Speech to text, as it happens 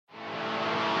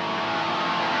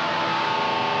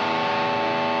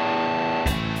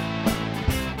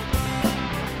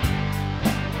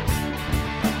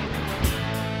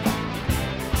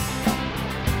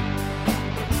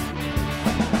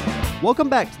Welcome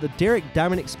back to the Derek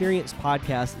Diamond Experience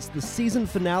podcast. It's the season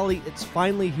finale. It's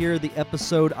finally here, the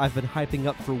episode I've been hyping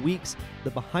up for weeks, the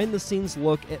behind-the-scenes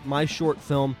look at my short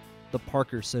film, The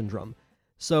Parker Syndrome.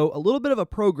 So, a little bit of a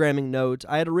programming note.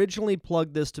 I had originally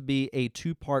plugged this to be a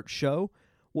two-part show.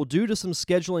 Well, due to some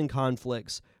scheduling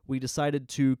conflicts, we decided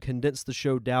to condense the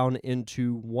show down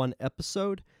into one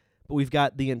episode. But we've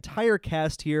got the entire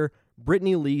cast here: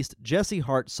 Brittany Least, Jesse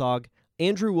Hartzog,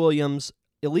 Andrew Williams,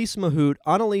 Elise Mahout,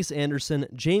 Annalise Anderson,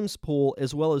 James Poole,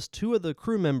 as well as two of the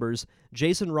crew members,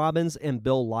 Jason Robbins and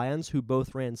Bill Lyons, who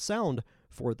both ran sound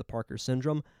for The Parker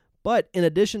Syndrome. But in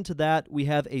addition to that, we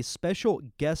have a special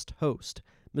guest host.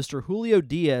 Mr. Julio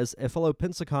Diaz, a fellow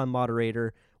Pensacola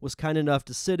moderator, was kind enough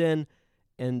to sit in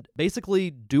and basically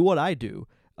do what I do.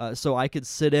 So I could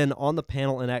sit in on the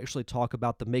panel and actually talk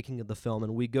about the making of the film.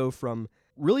 And we go from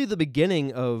really the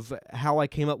beginning of how I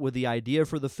came up with the idea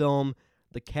for the film,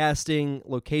 the casting,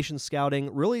 location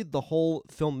scouting, really the whole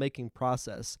filmmaking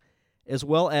process, as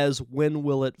well as when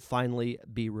will it finally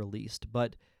be released.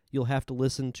 But you'll have to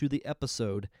listen to the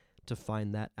episode to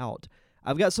find that out.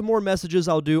 I've got some more messages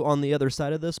I'll do on the other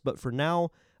side of this, but for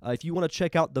now, if you want to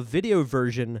check out the video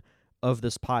version of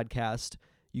this podcast,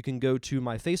 you can go to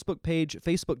my Facebook page,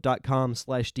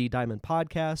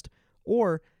 facebook.com/DDiamondPodcast,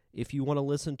 or if you want to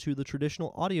listen to the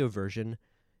traditional audio version,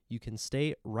 you can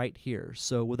stay right here.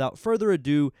 So without further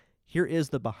ado, here is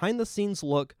the behind-the-scenes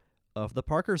look of The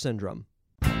Parker Syndrome.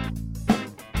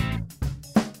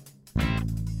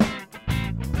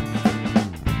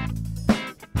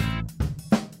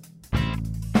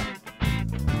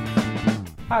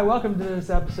 Hi, welcome to this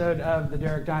episode of the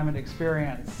Derek Diamond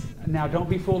Experience. Now, don't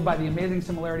be fooled by the amazing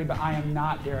similarity, but I am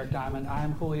not Derek Diamond. I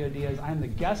am Julio Diaz. I am the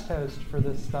guest host for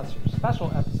this special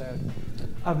episode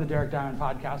of the Derek Diamond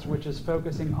podcast, which is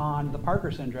focusing on The Parker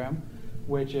Syndrome,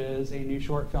 which is a new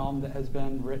short film that has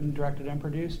been written, directed, and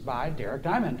produced by Derek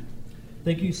Diamond.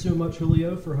 Thank you so much,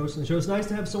 Julio, for hosting the show. It's nice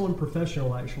to have someone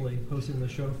professional actually hosting the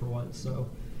show for once. So,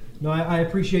 no, I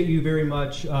appreciate you very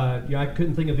much. I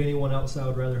couldn't think of anyone else I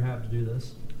would rather have to do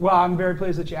this. Well, I'm very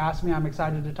pleased that you asked me. I'm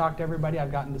excited to talk to everybody.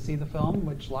 I've gotten to see the film,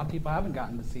 which a lot of people haven't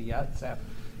gotten to see yet. So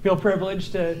feel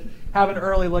privileged to have an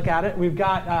early look at it. We've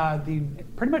got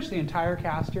pretty much the entire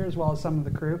cast here, as well as some of the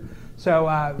crew. So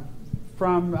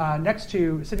sitting next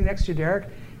to Derek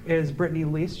is Brittany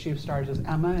Least. She stars as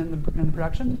Emma in the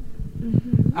production.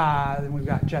 Mm-hmm. Then we've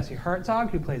got Jesse Hartzog,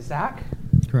 who plays Zach.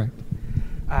 Correct.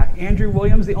 Andrew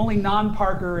Williams, the only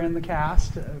non-Parker in the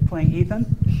cast, playing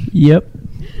Ethan. Yep.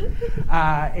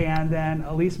 And then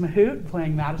Elise Mahout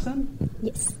playing Madison.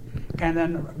 Yes. And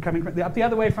then coming up the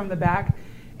other way from the back,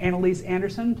 Annalise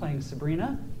Anderson playing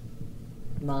Sabrina.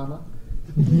 Mama.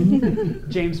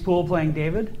 James Poole playing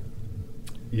David.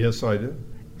 Yes, I do.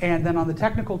 And then on the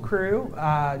technical crew,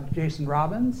 Jason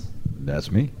Robbins.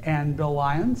 That's me. And Bill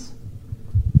Lyons.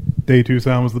 Day 2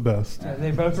 sound was the best.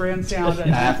 They both ran sound.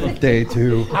 Half of day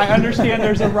 2. I understand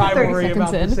there's a rivalry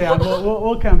about the in. sound.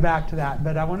 We'll come back to that.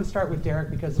 But I want to start with Derek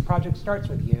because the project starts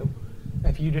with you.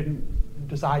 If you didn't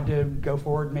decide to go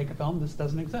forward and make a film, this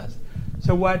doesn't exist.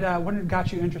 So what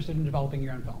got you interested in developing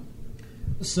your own film?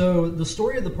 So the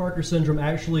story of The Parker Syndrome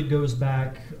actually goes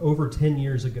back over 10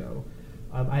 years ago.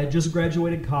 I had just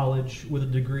graduated college with a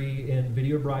degree in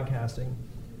video broadcasting,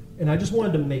 and I just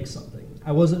wanted to make something.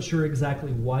 I wasn't sure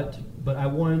exactly what, but I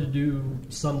wanted to do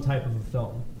some type of a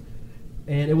film.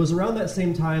 And it was around that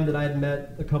same time that I had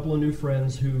met a couple of new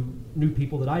friends who knew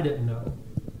people that I didn't know,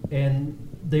 and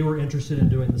they were interested in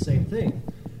doing the same thing.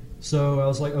 So I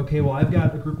was like, okay, well, I've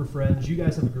got a group of friends, you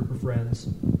guys have a group of friends,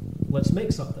 let's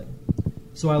make something.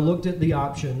 So I looked at the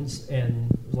options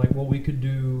and was like, well, we could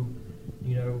do,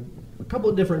 a couple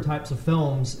of different types of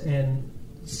films, and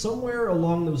somewhere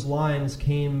along those lines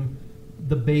came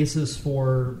the basis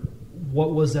for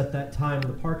what was at that time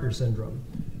the Parker Syndrome.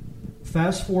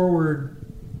 Fast forward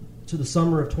to the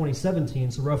summer of 2017,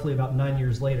 so roughly about 9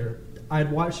 years later, I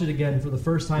had watched it again for the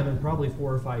first time in probably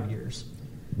 4 or 5 years.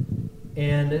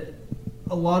 And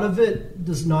a lot of it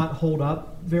does not hold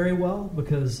up very well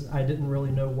because I didn't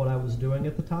really know what I was doing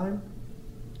at the time.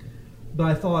 But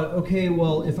I thought, okay,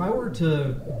 well, if I were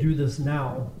to do this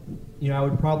now, I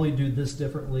would probably do this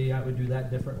differently, I would do that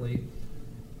differently.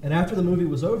 And after the movie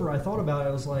was over, I thought about it.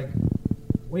 I was like,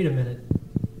 wait a minute,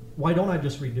 why don't I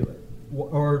just redo it?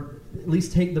 Or at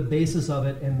least take the basis of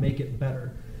it and make it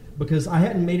better? Because I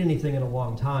hadn't made anything in a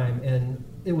long time, and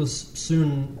it was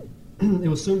soon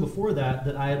before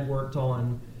that I had worked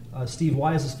on Steve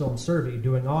Wise's film Survey,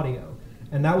 doing audio.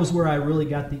 And that was where I really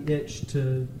got the itch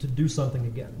to do something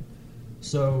again.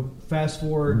 So fast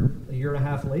forward a year and a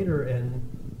half later, and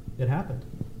it happened.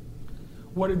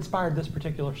 What inspired this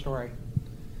particular story?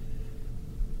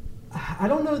 I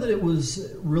don't know that it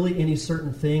was really any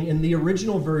certain thing. In the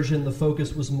original version, the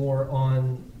focus was more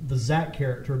on the Zach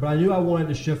character, but I knew I wanted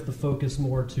to shift the focus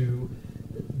more to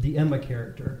the Emma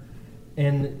character.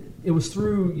 And it was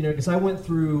through, because I went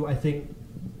through, I think,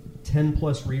 10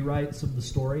 plus rewrites of the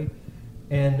story,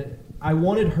 and I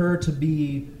wanted her to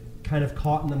be kind of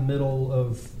caught in the middle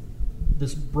of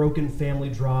this broken family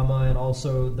drama and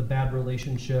also the bad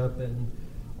relationship, and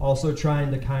also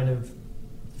trying to kind of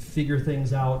figure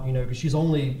things out, because she's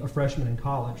only a freshman in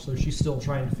college, so she's still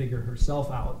trying to figure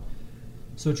herself out.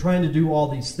 So trying to do all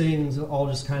these things all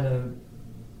just kind of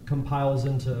compiles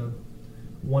into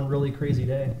one really crazy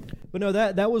day. But no,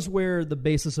 that was where the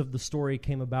basis of the story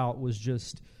came about, was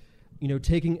just,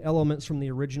 taking elements from the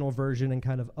original version and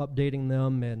kind of updating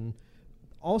them, and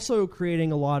also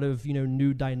creating a lot of,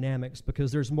 new dynamics,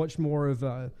 because there's much more of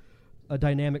a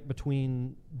dynamic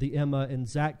between the Emma and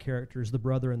Zach characters, the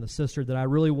brother and the sister, that I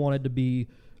really wanted to be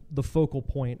the focal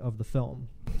point of the film.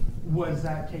 Was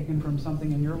that taken from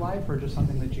something in your life, or just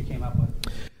something that you came up with?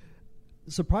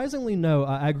 Surprisingly, no.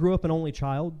 I grew up an only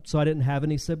child, so I didn't have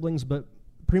any siblings, but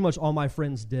pretty much all my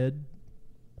friends did.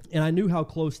 And I knew how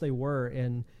close they were.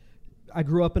 And I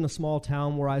grew up in a small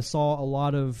town where I saw a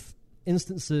lot of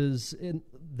instances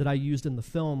that I used in the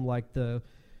film, like the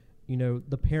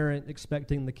parent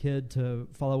expecting the kid to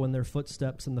follow in their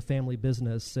footsteps in the family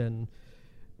business, and,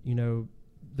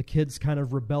 the kids kind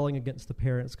of rebelling against the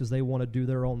parents because they want to do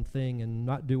their own thing and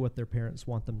not do what their parents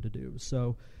want them to do.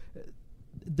 So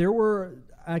there were,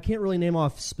 I can't really name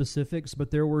off specifics, but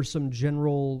there were some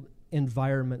general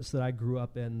environments that I grew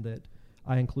up in that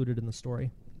I included in the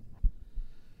story.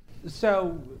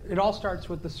 So it all starts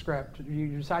with the script.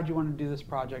 You decide you want to do this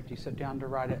project, you sit down to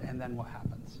write it, and then what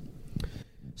happens?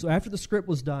 So after the script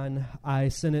was done, I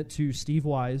sent it to Steve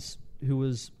Wise, who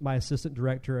was my assistant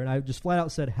director, and I just flat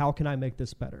out said, how can I make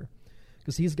this better?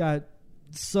 Because he's got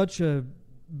such a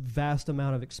vast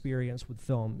amount of experience with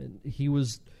film, and he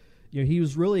was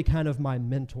really kind of my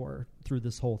mentor through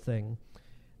this whole thing.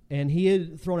 And he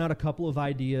had thrown out a couple of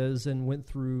ideas and went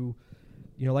through,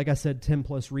 like I said, 10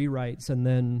 plus rewrites, and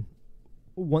then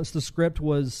once the script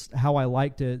was how I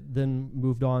liked it, then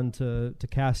moved on to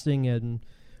casting and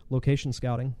location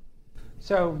scouting.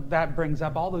 So that brings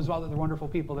up all those other wonderful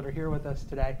people that are here with us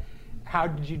today. How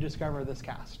did you discover this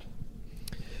cast?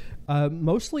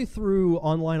 Mostly through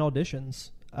online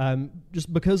auditions.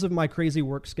 Just because of my crazy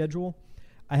work schedule,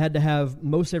 I had to have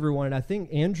most everyone, and I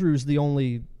think Andrew's the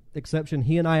only exception.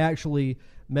 He and I actually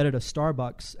met at a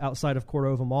Starbucks outside of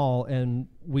Cordova Mall, and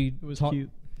it was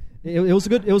cute. It was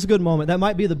a good moment. That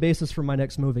might be the basis for my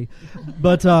next movie,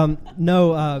 but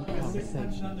no.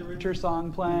 Another Richard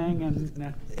song playing,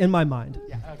 and in my mind.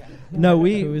 Yeah. Okay. No,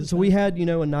 we had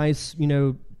a nice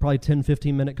probably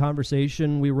 10-15 minute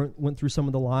conversation. We went through some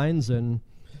of the lines, and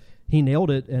he nailed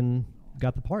it and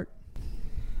got the part.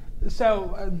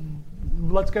 So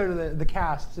let's go to the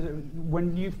cast.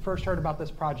 When you first heard about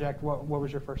this project, what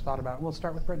was your first thought about it? We'll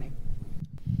start with Brittany.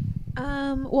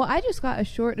 Well, I just got a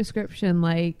short description,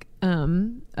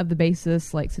 of the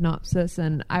basis, synopsis,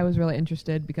 and I was really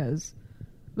interested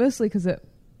mostly because it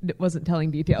wasn't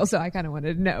telling details, so I kind of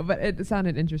wanted to know, but it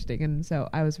sounded interesting, and so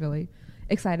I was really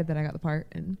excited that I got the part.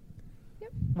 And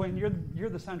yep. When you're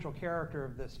the central character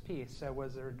of this piece, so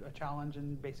was there a challenge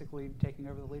in basically taking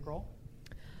over the lead role?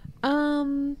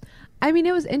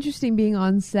 It was interesting being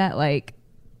on set,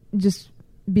 just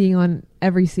being on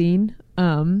every scene.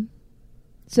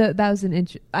 So that was an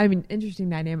interesting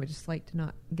dynamic, just to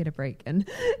not get a break and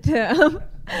to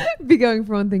be going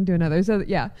from one thing to another. So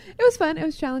yeah, it was fun. It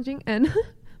was challenging,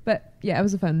 but yeah, it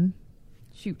was a fun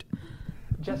shoot.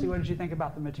 Jesse, what did you think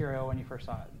about the material when you first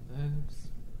saw it? It's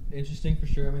interesting for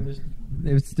sure.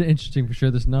 It's interesting for sure.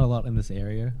 There's not a lot in this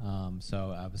area,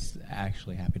 so I was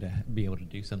actually happy to be able to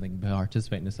do something,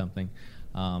 participate in something,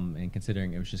 and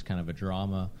considering it was just kind of a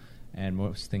drama. And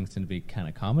most things tend to be kind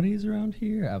of comedies around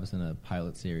here. I was in a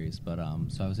pilot series, but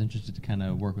so I was interested to kind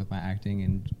of work with my acting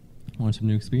and learn some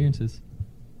new experiences.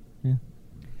 Yeah.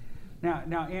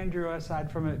 Now, Andrew, aside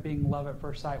from it being love at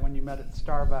first sight when you met at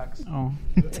Starbucks,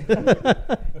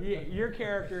 your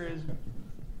character is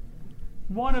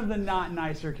one of the not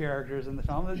nicer characters in the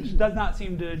film. It does not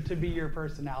seem to be your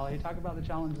personality. Talk about the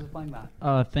challenges of playing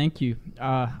that. Thank you.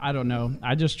 I don't know.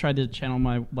 I just tried to channel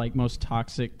my most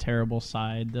toxic, terrible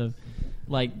side of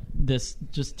this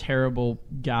just terrible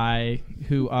guy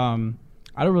who I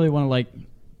don't really want to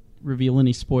reveal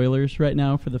any spoilers right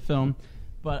now for the film,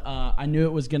 but I knew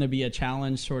it was going to be a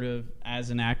challenge sort of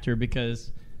as an actor,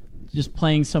 because just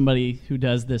playing somebody who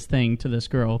does this thing to this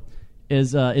girl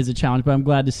is a challenge, but I'm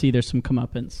glad to see there's some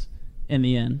comeuppance in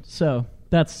the end. So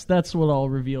that's what I'll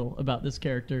reveal about this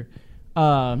character.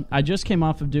 I just came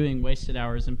off of doing Wasted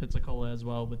Hours in Pensacola as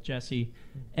well with Jesse,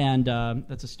 and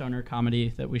that's a stoner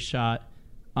comedy that we shot.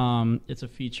 It's a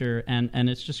feature, and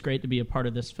it's just great to be a part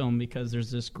of this film because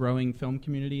there's this growing film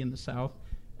community in the South,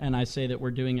 and I say that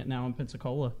we're doing it now in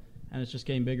Pensacola, and it's just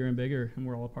getting bigger and bigger, and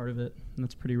we're all a part of it, and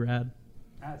that's pretty rad.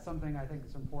 That's something I think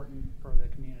is important for the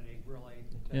community, really.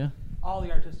 Yeah. All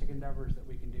the artistic endeavors that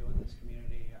we can do in this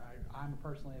community, I'm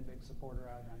personally a big supporter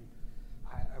of, and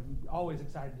I'm always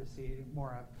excited to see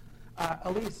more of.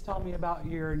 Elise, tell me about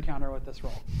your encounter with this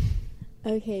role.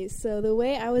 Okay, so the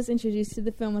way I was introduced to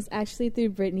the film was actually through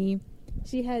Brittany.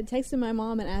 She had texted my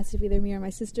mom and asked if either me or my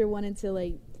sister wanted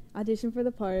to audition for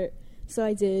the part, so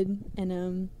I did.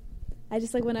 And I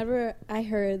just whenever I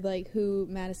heard who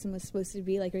Madison was supposed to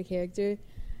be, her character,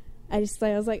 I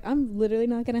was like, I'm literally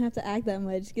not gonna have to act that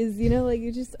much because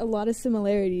it's just a lot of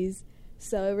similarities.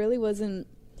 So it really wasn't.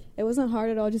 It wasn't hard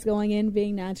at all, just going in,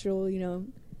 being natural,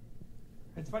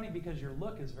 It's funny because your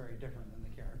look is very different than the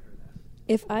character then.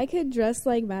 If I could dress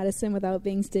like Madison without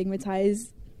being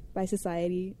stigmatized by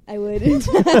society, I would.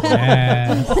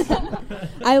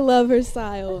 I love her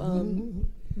style.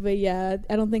 But yeah,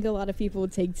 I don't think a lot of people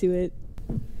would take to it.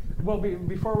 Well,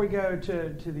 before we go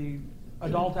to the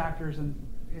adult actors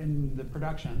in the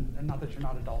production, and not that you're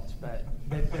not adults, but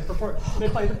they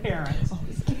play the parents.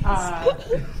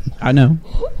 I know.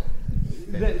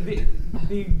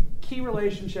 The key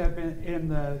relationship in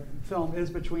the film is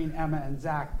between Emma and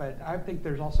Zach, but I think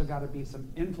there's also got to be some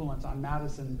influence on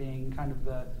Madison being kind of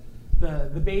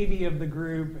the baby of the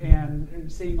group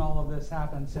and seeing all of this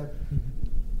happen. So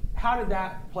how did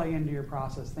that play into your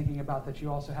process, thinking about that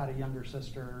you also had a younger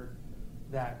sister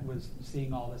that was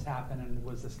seeing all this happen, and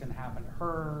was this going to happen to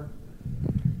her?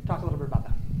 Talk a little bit about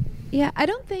that. Yeah, I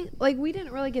don't think, we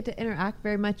didn't really get to interact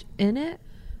very much in it,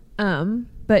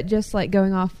 but just,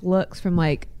 going off looks from,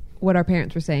 what our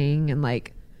parents were saying, and,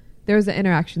 there was an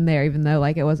interaction there, even though,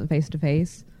 it wasn't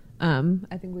face-to-face.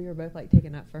 I think we were both,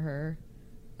 taking up for her,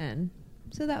 and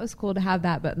so that was cool to have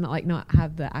that, but not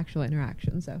have the actual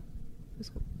interaction, so it was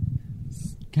cool.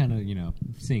 Kind of,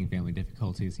 seeing family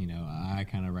difficulties, I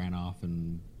kind of ran off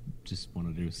and just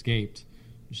wanted to escape.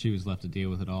 She was left to deal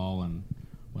with it all, and,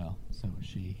 well, so was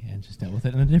she, and just dealt with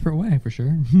it in a different way, for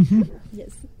sure.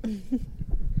 Yes.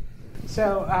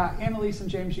 So, Annalise and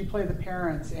James, you play the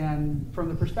parents, and from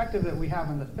the perspective that we have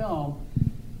in the film,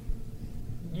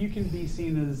 you can be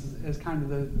seen as kind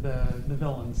of the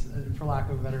villains, for lack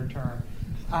of a better term.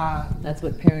 That's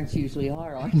what parents usually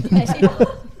are, aren't they?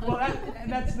 Well,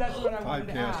 that's what I wanted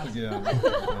to ask.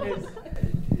 Again.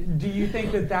 Do you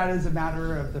think that is a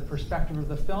matter of the perspective of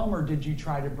the film, or did you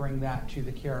try to bring that to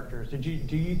the characters? Do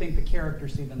you think the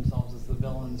characters see themselves as the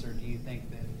villains, or do you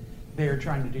think that they're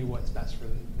trying to do what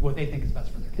they think is best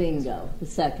for their kids? Bingo, the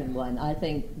second one. I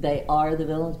think they are the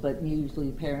villains, but usually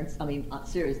parents,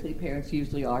 seriously, parents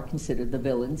usually are considered the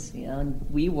villains, and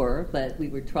we were, but we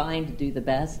were trying to do the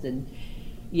best, and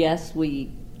yes,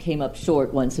 we came up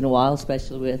short once in a while,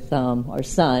 especially with our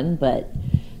son, but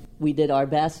we did our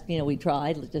best. We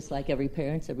tried, just like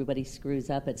everybody screws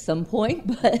up at some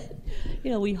point, but,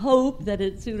 we hope that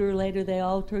sooner or later they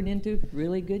all turn into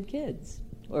really good kids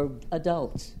or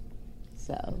adults.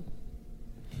 So.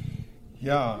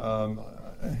 Yeah,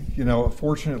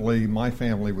 fortunately, my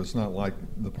family was not like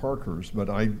the Parkers,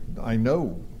 but I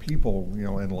know people,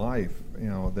 in life,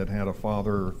 that had a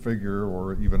father figure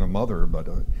or even a mother, but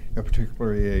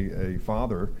particularly a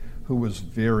father who was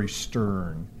very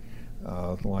stern,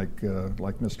 like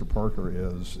Mr. Parker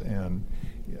is, and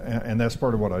that's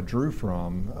part of what I drew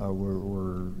from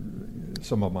were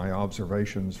some of my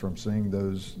observations from seeing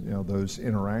those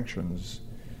interactions.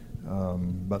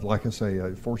 But like I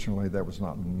say, fortunately, that was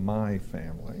not my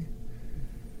family.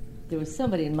 There was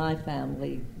somebody in my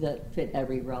family that fit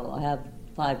every role. I have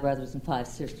 5 brothers and 5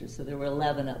 sisters, so there were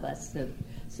 11 of us.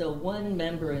 So one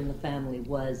member in the family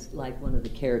was like one of the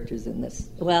characters in this.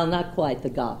 Well, not quite the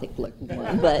gothic-looking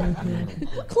one,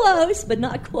 but close, but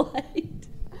not quite.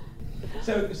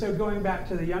 So going back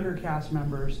to the younger cast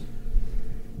members,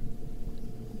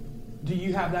 do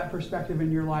you have that perspective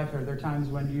in your life? Are there times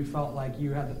when you felt like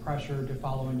you had the pressure to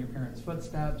follow in your parents'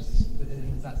 footsteps?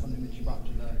 Is that something that you brought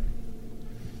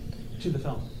to the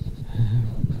film?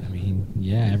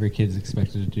 Yeah, every kid's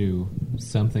expected to do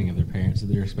something of their parents.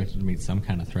 They're expected to meet some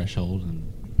kind of threshold,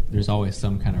 and there's always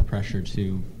some kind of pressure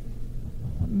to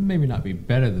maybe not be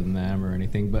better than them or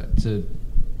anything, but to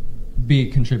be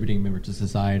a contributing member to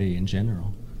society in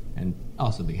general, and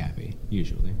also be happy,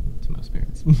 usually, to most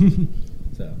parents.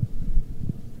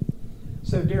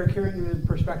 So, Derek, hearing the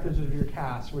perspectives of your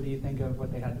cast, what do you think of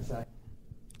what they had to say?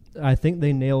 I think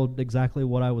they nailed exactly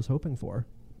what I was hoping for.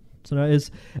 So no,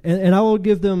 and I will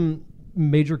give them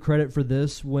major credit for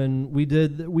this. When we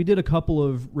did a couple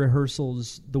of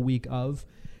rehearsals the week of,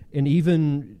 and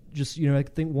even just, I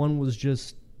think one was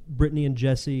just Brittany and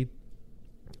Jesse.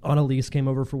 Annalise came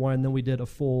over for one, and then we did a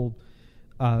full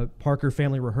Parker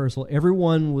family rehearsal.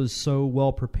 Everyone was so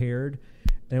well prepared,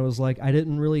 and it was like I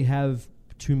didn't really have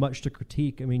too much to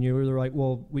critique. I mean, you were like,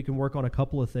 well, we can work on a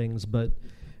couple of things, but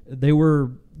they were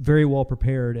very well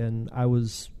prepared, and I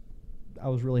was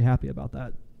really happy about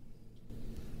that.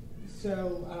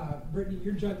 So, Brittany,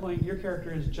 your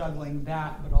character is juggling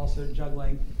that, but also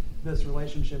juggling this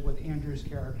relationship with Andrew's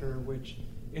character, which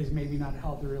is maybe not a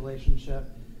healthy relationship.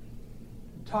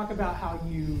 Talk about how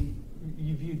you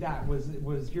viewed that.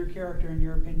 Was your character, in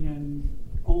your opinion,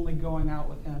 only going out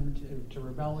with him to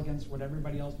rebel against what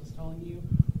everybody else was telling you,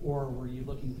 or were you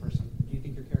looking for some? Do you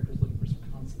think your character was looking for some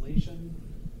consolation?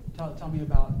 Tell me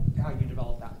about how you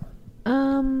developed that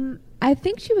part. I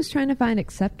think she was trying to find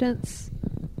acceptance,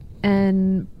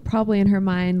 and probably in her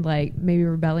mind, like maybe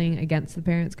rebelling against the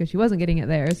parents because she wasn't getting it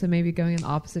there. So maybe going in the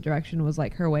opposite direction was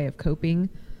like her way of coping.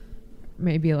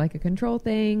 Maybe like a control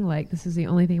thing, like this is the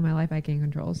only thing in my life I can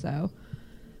control. So,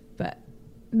 but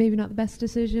maybe not the best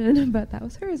decision, but that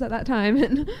was hers at that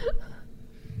time.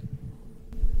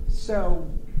 So,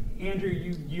 Andrew,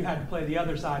 you had to play the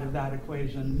other side of that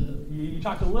equation. You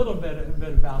talked a little bit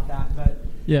about that, but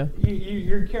yeah,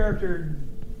 your character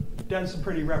does some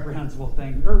pretty reprehensible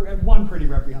thing, or one pretty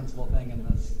reprehensible thing in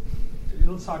this.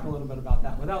 Let's talk a little bit about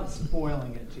that without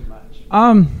spoiling it too much.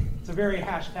 It's a very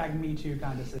 #MeToo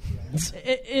kind of situation.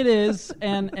 It is,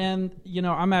 and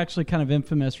I'm actually kind of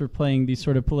infamous for playing these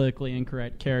sort of politically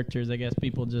incorrect characters. I guess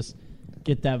people just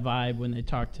get that vibe when they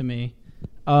talk to me.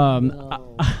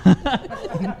 No.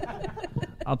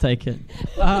 I'll take it.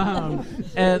 And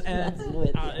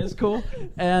it's cool.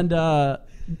 And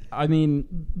I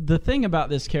mean, the thing about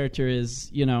this character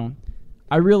is,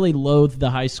 I really loathe the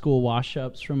high school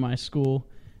wash-ups from my school.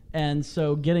 And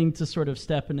so getting to sort of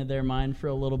step into their mind for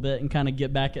a little bit and kind of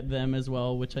get back at them as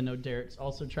well, which I know Derek's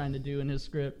also trying to do in his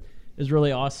script, is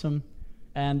really awesome.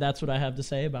 And that's what I have to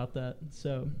say about that.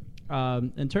 So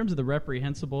in terms of the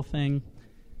reprehensible thing,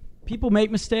 people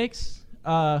make mistakes,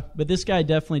 but this guy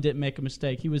definitely didn't make a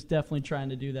mistake. He was definitely trying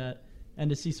to do that. And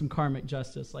to see some karmic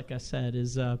justice, like I said,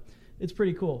 is it's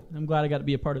pretty cool. I'm glad I got to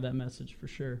be a part of that message for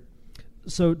sure.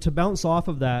 So to bounce off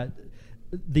of that,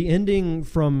 the ending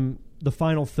from the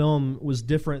final film was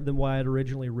different than what I had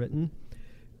originally written.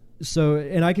 So,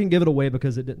 and I can give it away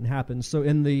because it didn't happen. So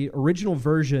in the original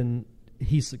version,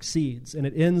 he succeeds, and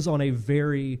it ends on a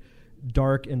very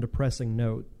dark and depressing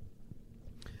note.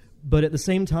 But at the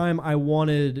same time, I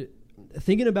wanted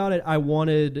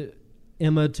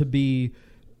Emma to be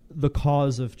the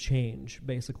cause of change,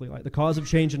 basically, like the cause of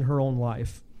change in her own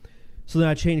life. So then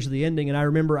I changed the ending, and I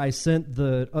remember I sent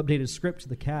the updated script to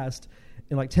the cast,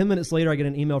 and like 10 minutes later, I get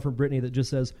an email from Brittany that just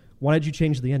says, "Why did you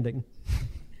change the ending?"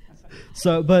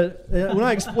 So, but when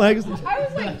I explained, I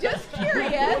was like, just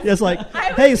curious. It's like,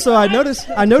 hey, so I noticed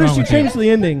you changed the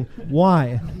ending.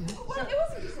 Why?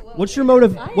 What's your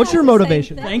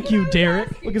motivation? Thank you,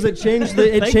 Derek. Because it changed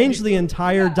the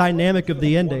entire dynamic of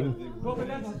the ending. Well,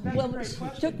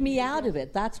 it took me out of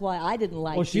it. That's why I didn't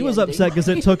like it. Well, she was upset because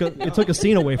it took a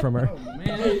scene away from her.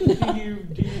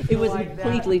 It was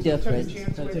completely different.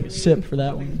 Take a sip for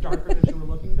that one. Darker that you were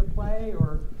looking to play,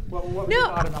 or what you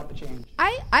thought about the change?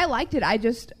 I liked it. I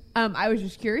was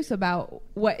just curious about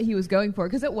what he was going for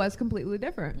because it was completely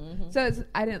different. Mm-hmm. So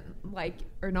I didn't like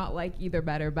or not like either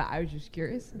better, but I was just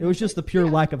curious. It was just the pure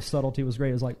lack of subtlety was great.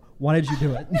 It was like, why did you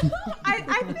do it? I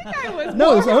think I was.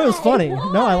 No, it was funny.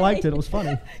 Why? No, I liked it. It was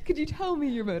funny. Could you tell me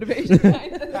your motivation,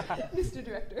 Mr.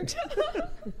 Director?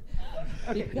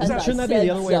 Okay. Shouldn't that be the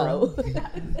other way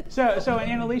around? So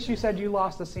Annalise, you said you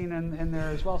lost a scene in there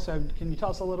as well. So can you tell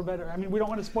us a little bit? I mean, we don't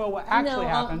want to spoil what actually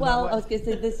happened. Well, I was going to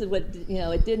say this is what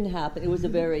it didn't happen. It was a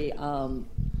very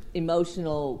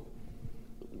emotional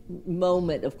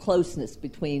moment of closeness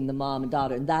between the mom and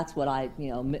daughter, and that's what I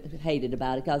hated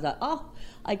about it. Because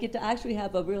I get to actually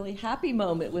have a really happy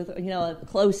moment with a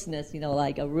closeness,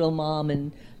 like a real mom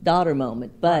and daughter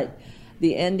moment, but.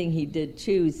 The ending he did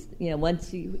choose, once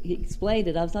he explained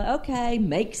it, I was like, okay,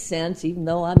 makes sense, even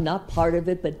though I'm not part of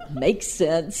it, but makes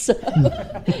sense.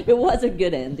 It was a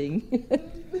good ending.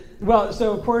 Well,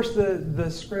 so of course the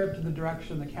script, the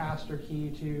direction, the cast are key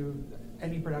to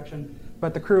any production,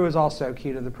 but the crew is also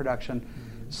key to the production.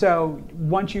 So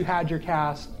once you had your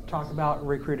cast, talk about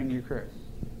recruiting your crew.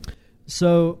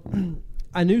 So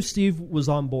I knew Steve was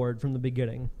on board from the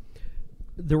beginning.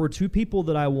 There were two people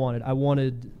that I wanted. I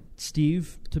wanted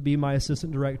Steve to be my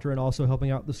assistant director and also helping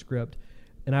out the script.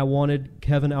 And I wanted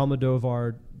Kevin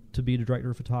Almodovar to be the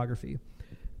director of photography.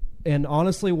 And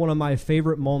honestly, one of my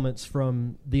favorite moments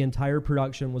from the entire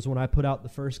production was when I put out the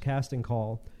first casting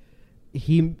call.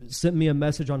 He sent me a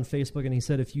message on Facebook and he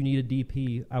said, if you need a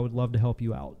DP, I would love to help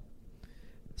you out.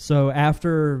 So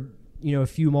after, a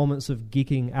few moments of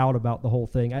geeking out about the whole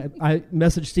thing, I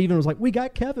messaged Steven and was like, we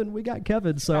got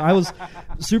Kevin. So I was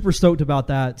super stoked about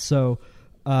that. So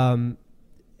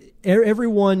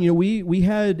everyone, we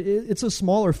had, it's a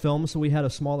smaller film, so we had a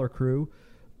smaller crew,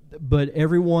 but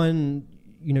everyone,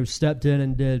 stepped in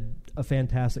and did a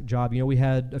fantastic job. We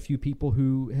had a few people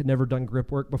who had never done grip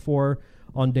work before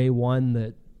on day one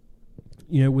that,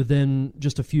 within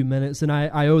just a few minutes, and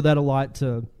I owe that a lot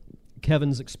to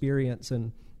Kevin's experience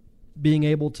and being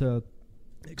able to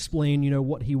explain,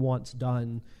 what he wants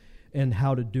done and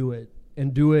how to do it,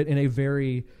 and do it in a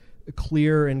very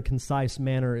clear and concise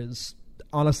manner is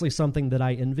honestly something that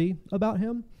I envy about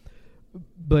him.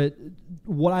 But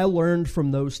what I learned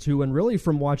from those two, and really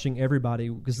from watching everybody,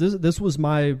 because this was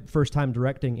my first time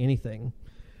directing anything,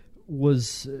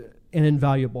 was an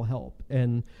invaluable help.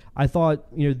 And I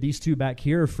thought, these two back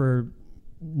here, for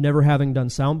never having done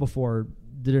sound before,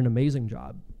 did an amazing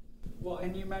job. Well,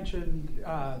 and you mentioned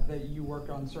that you worked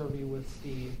on Survey with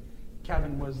Steve.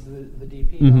 Kevin was the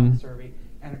DP on Survey.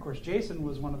 And, of course, Jason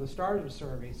was one of the stars of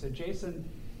Survey. So, Jason,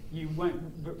 you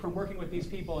went from working with these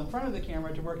people in front of the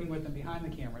camera to working with them behind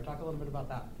the camera. Talk a little bit about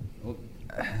that. Well,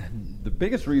 the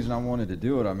biggest reason I wanted to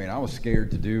do it, I was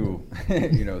scared to do,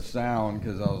 sound,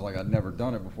 because I was like, I'd never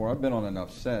done it before. I've been on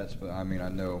enough sets, but, I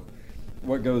know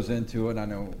what goes into it, and I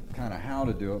know kind of how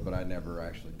to do it, but I'd never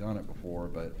actually done it before.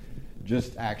 But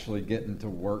just actually getting to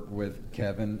work with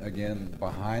Kevin again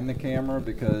behind the camera,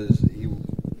 because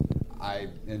I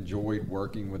enjoyed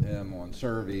working with him on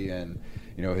Survey, and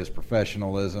his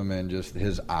professionalism and just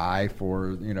his eye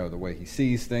for the way he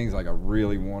sees things. Like, I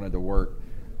really wanted to work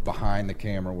behind the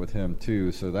camera with him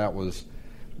too. So that was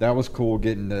cool,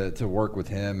 getting to work with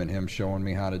him and him showing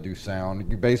me how to do sound.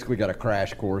 You basically got a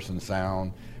crash course in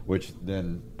sound, which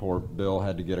then poor Bill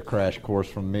had to get a crash course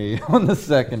from me on the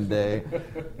second day.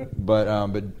 But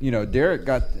Derek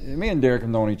me and Derek have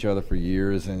known each other for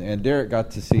years, and Derek got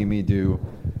to see me do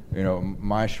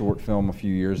my short film a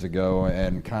few years ago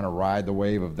and kind of ride the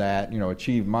wave of that,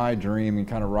 achieve my dream and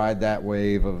kind of ride that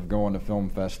wave of going to film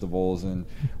festivals and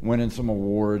winning some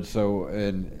awards. So,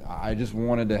 and I just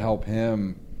wanted to help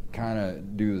him kind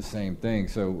of do the same thing.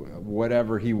 So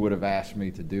whatever he would have asked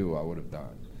me to do, I would have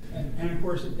done. And of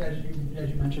course, as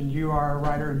you mentioned, you are a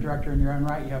writer and director in your own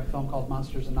right. You have a film called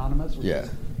Monsters Anonymous, which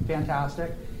is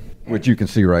fantastic. Which you can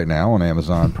see right now on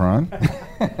Amazon Prime.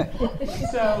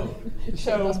 So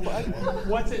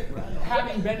what's it,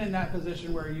 having been in that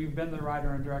position where you've been the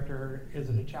writer and director, is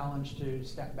it a challenge to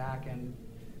step back and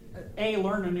A,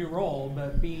 learn a new role,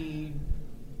 but B,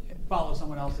 follow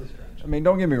someone else's direction?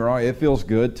 Don't get me wrong, it feels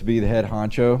good to be the head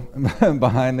honcho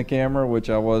behind the camera, which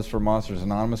I was for Monsters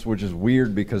Anonymous, which is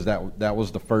weird because that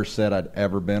was the first set I'd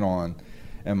ever been on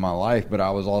in my life, but I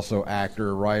was also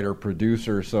actor, writer,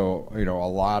 producer, so a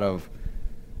lot of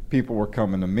people were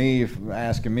coming to me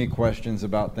asking me questions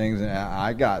about things, and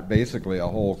I got basically a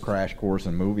whole crash course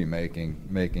in movie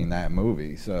making that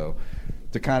movie. So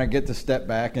to kind of get to step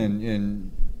back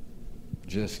and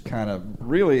just kind of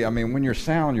really, when you're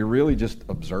sound, you're really just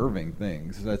observing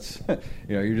things. That's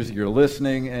you're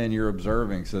listening and you're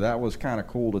observing. So that was kind of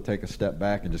cool to take a step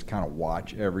back and just kind of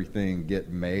watch everything get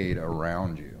made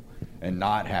around you, and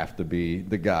not have to be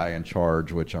the guy in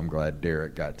charge, which I'm glad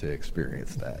Derek got to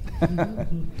experience that.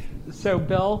 So,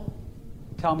 Bill,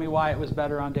 tell me why it was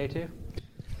better on day 2.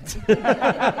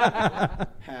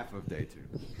 Half of day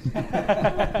 2.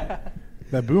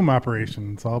 That boom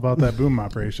operation. It's all about that boom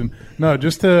operation. No,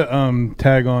 just to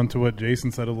tag on to what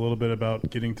Jason said a little bit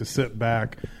about getting to sit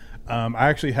back, I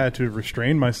actually had to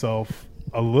restrain myself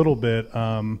a little bit.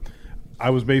 I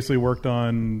was basically worked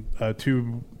on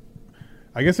 2...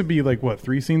 I guess it'd be like,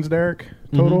 3 scenes, Derek,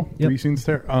 total? Mm-hmm. Yep. 3 scenes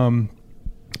there.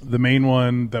 The main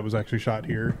one that was actually shot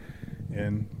here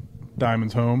in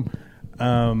Diamond's home,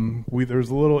 there was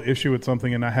a little issue with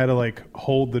something, and I had to,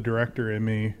 hold the director in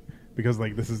me because,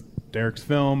 this is Derek's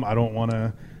film. I don't want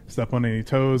to step on any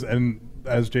toes. And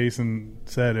as Jason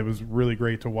said, it was really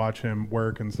great to watch him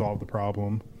work and solve the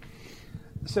problem.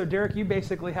 So, Derek, you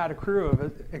basically had a crew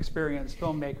of experienced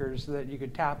filmmakers that you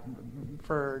could tap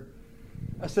for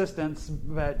assistance,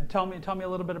 but tell me a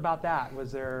little bit about that.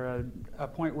 Was there a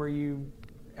point where you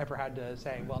ever had to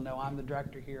say, well, no, I'm the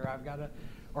director here, I've got to,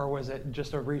 or was it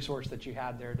just a resource that you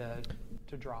had there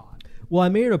to draw on? Well, I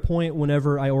made it a point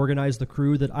whenever I organized the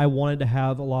crew that I wanted to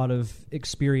have a lot of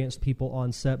experienced people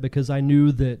on set, because I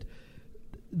knew that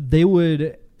they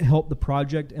would helped the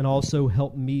project and also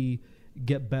helped me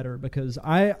get better, because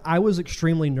I was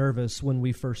extremely nervous when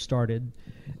we first started.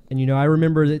 And, I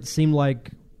remember it seemed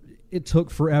like it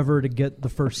took forever to get the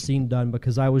first scene done,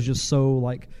 because I was just so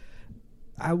like,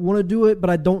 I want to do it, but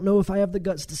I don't know if I have the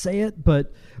guts to say it.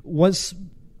 But once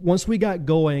we got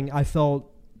going, I felt,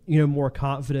 more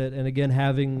confident. And again,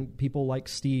 having people like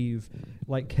Steve,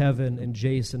 like Kevin and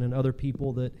Jason and other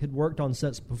people that had worked on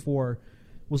sets before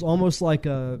was almost like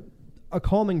a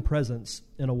calming presence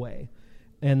in a way.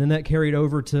 And then that carried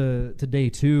over to day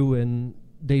 2, and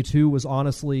day 2 was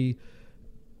honestly,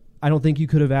 I don't think you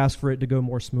could have asked for it to go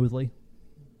more smoothly.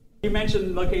 You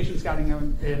mentioned location scouting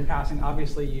in passing.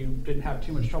 Obviously, you didn't have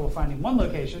too much trouble finding one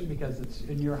location because it's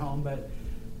in your home, but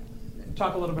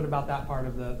talk a little bit about that part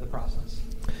of the process.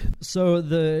 So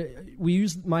we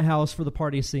used my house for the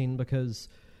party scene because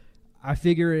I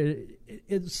figure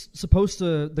it's supposed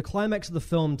to, the climax of the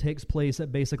film takes place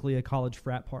at basically a college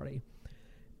frat party.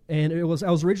 And I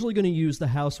was originally going to use the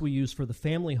house we used for the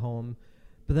family home,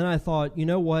 but then I thought, you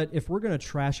know what, if we're going to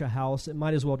trash a house, it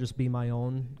might as well just be my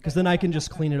own, because then I can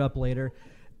just clean it up later.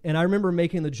 And I remember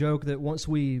making the joke that once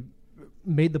we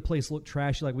made the place look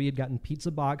trashy, like we had gotten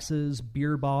pizza boxes,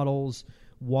 beer bottles,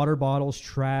 water bottles,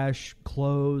 trash,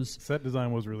 clothes. Set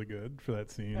design was really good for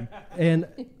that scene. And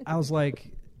I was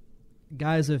like,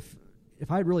 guys, if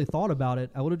I had really thought about it,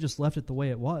 I would have just left it the way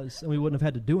it was, and we wouldn't have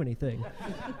had to do anything.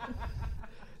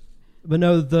 But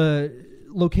no, the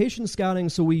location scouting,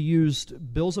 so we used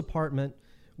Bill's apartment,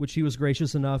 which he was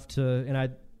gracious enough to, and I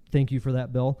thank you for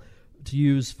that, Bill, to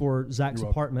use for Zach's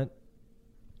apartment.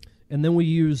 And then we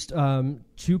used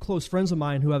 2 close friends of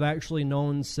mine who I've actually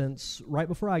known since right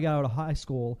before I got out of high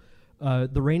school,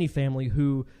 the Rainey family,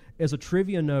 who, as a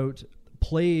trivia note,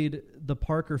 played the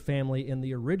Parker family in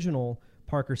the original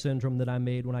Parker Syndrome that I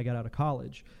made when I got out of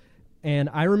college. And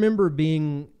I remember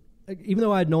being, even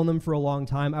though I'd known them for a long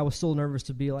time, I was still nervous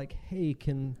to be like, hey,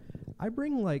 can I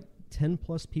bring like 10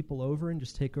 plus people over and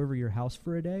just take over your house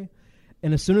for a day?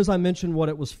 And as soon as I mentioned what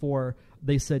it was for,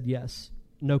 they said yes,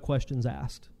 no questions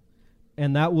asked.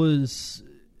 And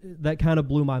that kind of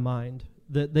blew my mind,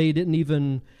 that they didn't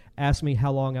even ask me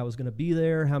how long I was going to be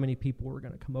there, how many people were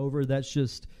going to come over. That's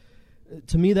just,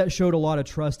 to me, that showed a lot of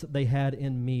trust that they had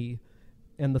in me,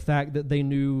 and the fact that they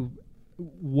knew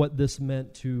what this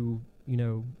meant to,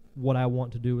 what I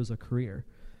want to do as a career.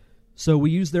 So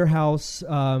we used their house. They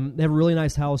have a really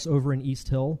nice house over in East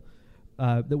Hill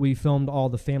that we filmed all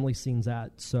the family scenes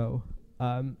at. So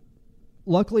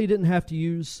luckily didn't have to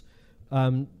use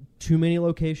too many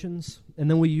locations. And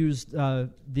then we used the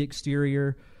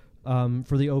exterior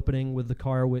for the opening with the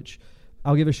car, which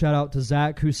I'll give a shout out to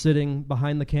Zach, who's sitting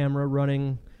behind the camera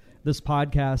running this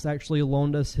podcast, actually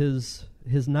loaned us his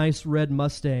nice red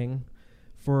Mustang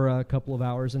for a couple of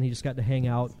hours, and he just got to hang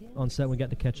out on set. We got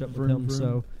to catch up with him.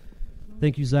 So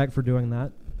thank you, Zach, for doing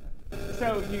that.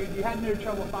 So you had no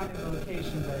trouble finding the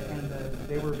location,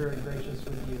 they were very gracious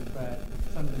with you, but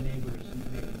some of the neighbors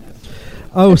maybe missed.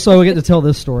 Oh, so we get to tell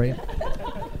this story.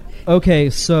 Okay,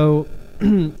 so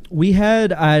we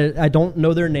had, I don't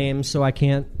know their names, so I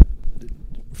can't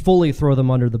fully throw them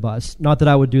under the bus. Not that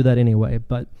I would do that anyway,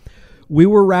 but we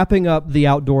were wrapping up the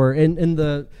outdoor, and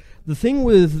the thing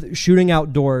with shooting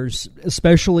outdoors,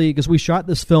 especially because we shot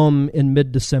this film in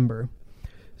mid-December,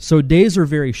 so days are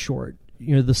very short.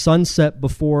 The sun set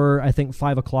before, I think,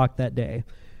 5 o'clock that day.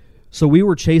 So we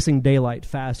were chasing daylight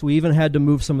fast. We even had to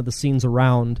move some of the scenes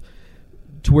around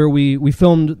to where we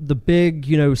filmed the big,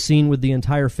 scene with the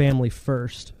entire family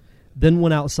first, then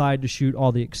went outside to shoot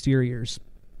all the exteriors.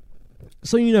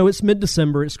 So, it's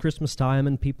mid-December, it's Christmas time,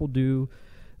 and people do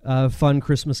fun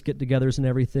Christmas get-togethers and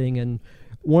everything. And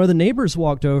one of the neighbors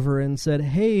walked over and said,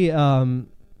 hey, how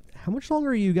much longer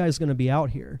are you guys going to be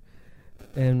out here?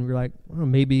 And we're like, well,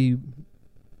 maybe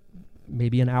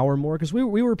an hour more, because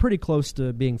we were pretty close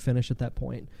to being finished at that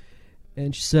point.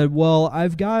 And she said, well,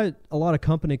 I've got a lot of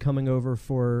company coming over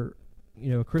for,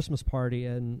 a Christmas party,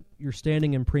 and you're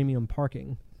standing in premium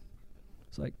parking.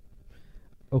 It's like,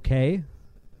 okay.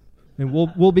 And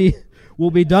we'll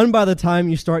be done by the time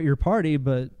you start your party,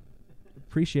 but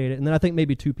appreciate it. And then I think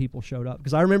maybe 2 people showed up,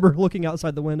 because I remember looking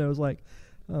outside the window, I was like,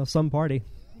 oh, some party.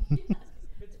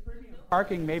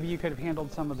 Parking, maybe you could have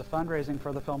handled some of the fundraising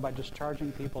for the film by just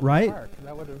charging people right. to park.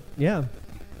 That would have. Yeah.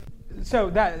 So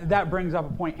that brings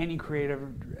up a point. Any creative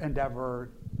endeavor,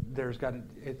 it's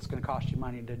going to cost you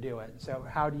money to do it. So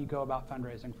how do you go about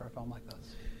fundraising for a film like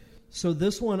this? So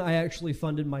this one I actually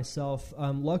funded myself.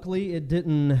 Luckily, it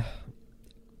didn't.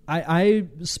 I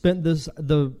spent this.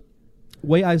 The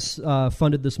way I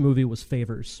funded this movie was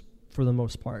favors for the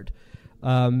most part.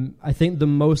 I think the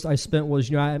most I spent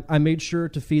was, I made sure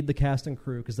to feed the cast and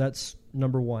crew because that's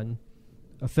number one.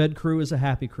 A fed crew is a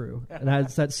happy crew, and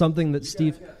that's something that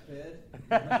Steve.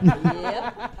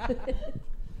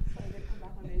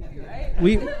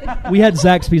 We had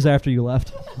Zaxby's after you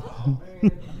left.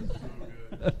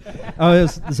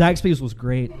 Zaxby's was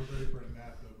great.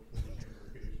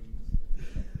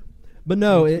 But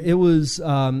no, it was.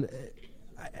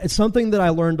 It's something that I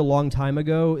learned a long time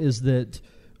ago is that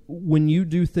when you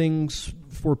do things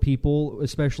for people,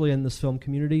 especially in this film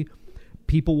community,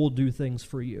 people will do things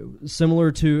for you.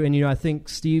 Similar to, and I think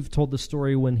Steve told the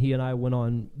story when he and I went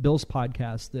on Bill's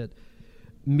podcast that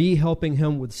me helping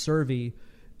him with Survey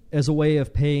as a way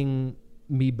of paying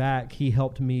me back, he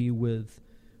helped me with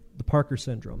the Parker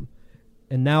syndrome.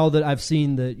 And now that I've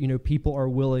seen that, people are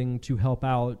willing to help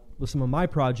out with some of my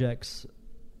projects,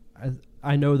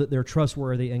 I know that they're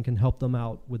trustworthy and can help them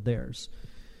out with theirs.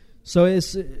 So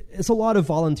it's a lot of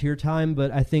volunteer time, but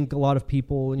I think a lot of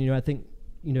people, and I think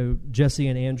Jesse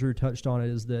and Andrew touched on it,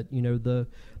 is that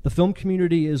the film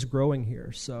community is growing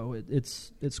here. So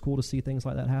it's cool to see things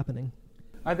like that happening.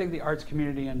 I think the arts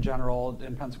community in general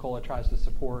in Pensacola tries to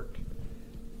support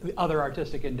the other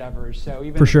artistic endeavors. So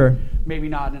even for sure, maybe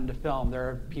not into film, there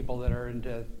are people that are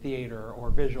into theater or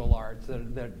visual arts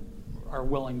that are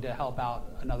willing to help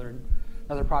out another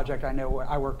project. I know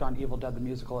I worked on Evil Dead the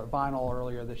Musical at Vinyl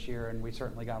earlier this year, and we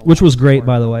certainly got a lot which was of great, support.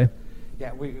 by the way.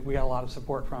 Yeah, we got a lot of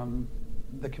support from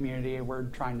the community, and we're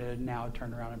trying to now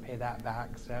turn around and pay that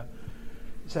back.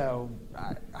 So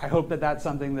I hope that that's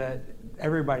something that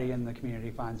everybody in the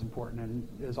community finds important and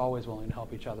is always willing to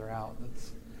help each other out.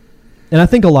 And I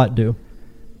think a lot do.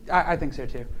 I think so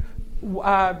too.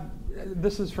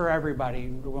 This is for everybody.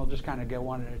 We'll just kind of go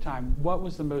one at a time. What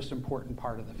was the most important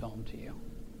part of the film to you?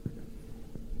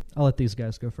 I'll let these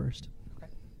guys go first.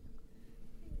 Okay.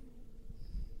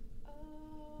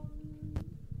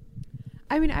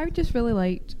 I just really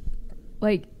liked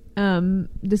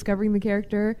discovering the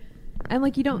character,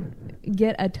 and you don't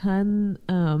get a ton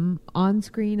on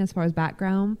screen as far as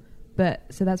background, but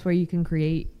so that's where you can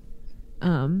create,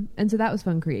 and so that was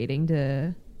fun creating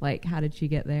to how did she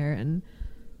get there, and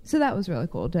so that was really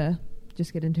cool to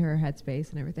just get into her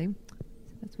headspace and everything. So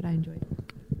that's what I enjoyed.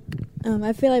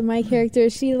 I feel like my character,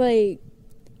 she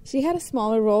had a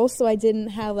smaller role, so I didn't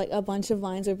have a bunch of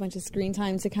lines or a bunch of screen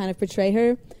time to kind of portray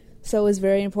her. So it was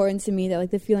very important to me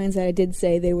that the feelings that I did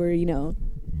say, they were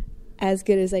as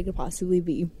good as they could possibly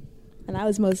be, and that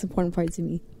was the most important part to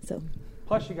me. So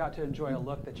plus you got to enjoy a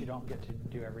look that you don't get to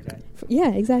do every day. Yeah,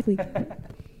 exactly.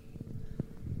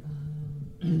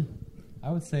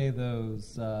 I would say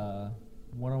those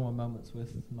one-on-one moments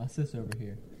with my sis over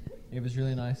here. It was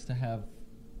really nice to have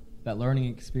that learning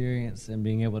experience and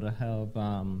being able to have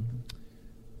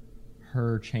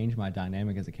her change my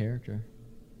dynamic as a character.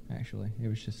 Actually, it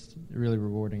was just really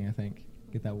rewarding. I think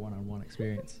get that one-on-one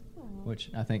experience, which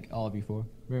I thank all of you for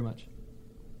very much.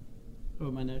 Oh,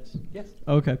 am I next? Yes.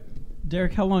 Okay,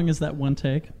 Derek, how long is that one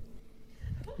take?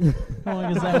 How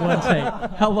long is that one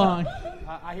take? How long?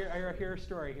 I hear a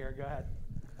story here. Go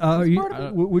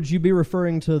ahead. Would you be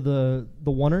referring to the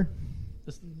oneer?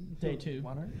 Day two.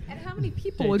 And how many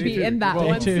people would be in that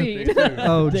one scene?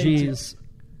 Oh, geez.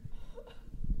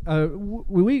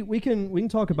 We can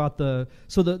talk about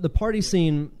the party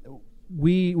scene.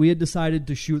 We had decided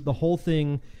to shoot the whole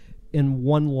thing in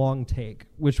one long take,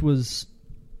 which was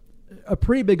a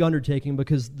pretty big undertaking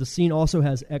because the scene also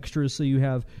has extras. So you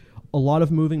have a lot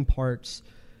of moving parts.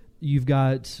 You've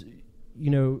got,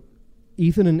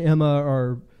 Ethan and Emma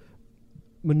are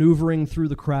maneuvering through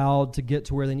the crowd to get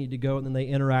to where they need to go, and then they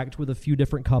interact with a few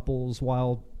different couples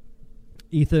while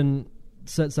Ethan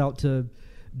sets out to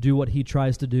do what he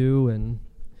tries to do. And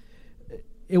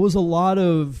it was a lot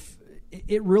of,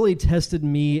 it really tested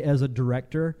me as a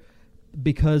director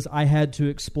because I had to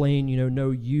explain,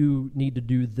 no, you need to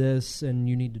do this and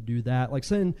you need to do that.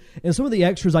 And some of the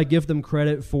extras, I give them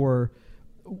credit for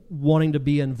wanting to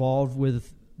be involved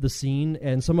with the scene,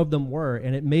 and some of them were,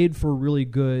 and it made for really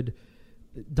good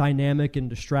dynamic and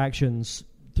distractions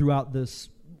throughout this.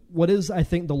 What is, I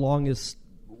think, was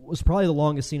probably the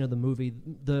longest scene of the movie.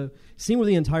 The scene with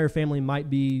the entire family might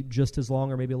be just as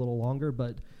long or maybe a little longer,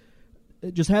 but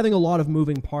just having a lot of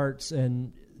moving parts,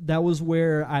 and that was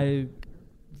where I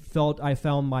felt I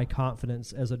found my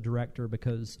confidence as a director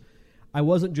because I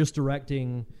wasn't just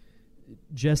directing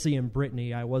Jesse and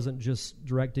Brittany. I wasn't just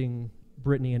directing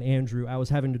Brittany and Andrew. I was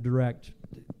having to direct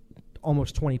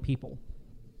almost 20 people.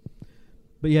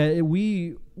 But yeah,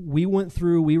 we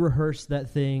rehearsed that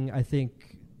thing, I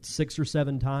think, 6 or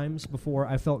 7 times before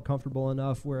I felt comfortable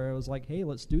enough where I was like, hey,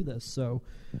 let's do this. So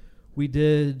We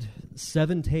did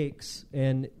 7 takes,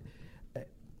 and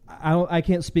I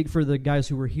can't speak for the guys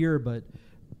who were here, but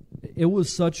it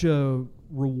was such a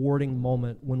rewarding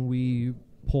moment when we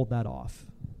pulled that off,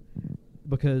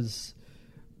 because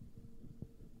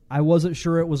I wasn't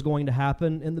sure it was going to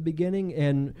happen in the beginning.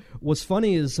 And what's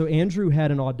funny is, so Andrew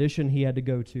had an audition he had to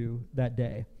go to that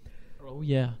day. Oh,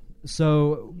 yeah.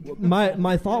 So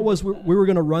my thought was we were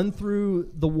going to run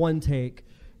through the one take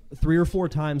 3 or 4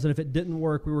 times, and if it didn't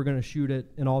work, we were going to shoot it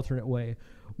an alternate way.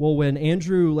 Well, when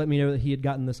Andrew let me know that he had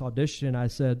gotten this audition, I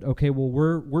said, okay, well,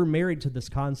 we're married to this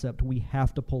concept. We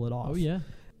have to pull it off. Oh, yeah.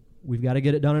 We've got to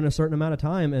get it done in a certain amount of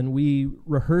time, and we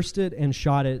rehearsed it and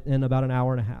shot it in about an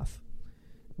hour and a half,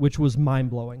 which was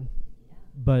mind-blowing.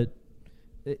 But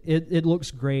it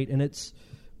looks great, and it's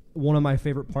one of my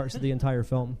favorite parts of the entire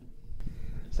film.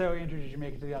 So, Andrew, did you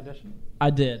make it to the audition? I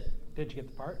did. Did you get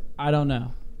the part? I don't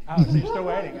know. Oh, so you're still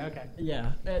waiting. Okay.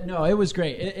 Yeah. No, it was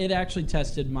great. It actually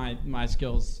tested my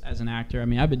skills as an actor. I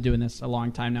mean, I've been doing this a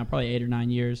long time now, probably 8 or 9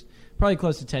 years, probably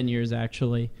close to 10 years,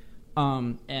 actually.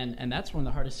 And that's one of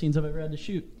the hardest scenes I've ever had to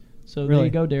shoot. So Really? there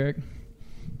you go, Derek.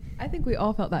 I think we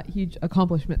all felt that huge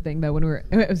accomplishment thing though when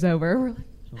it was over. We're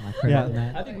like,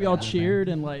 Yeah. I think we all cheered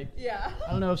and like, yeah.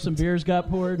 I don't know if some beers got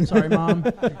poured. Sorry, Mom.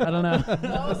 I don't know.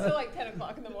 That was still like 10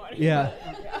 o'clock in the morning. Yeah.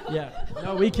 Yeah.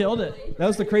 No, we killed it. That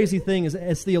was the crazy thing, is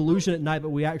it's the illusion at night, but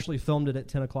we actually filmed it at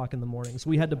 10 o'clock in the morning. So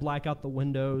we had to black out the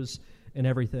windows and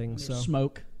everything. So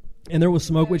Smoke. And there was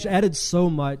smoke, which added so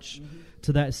much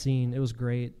to that scene. It was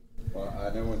great. Well,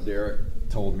 I know when Derek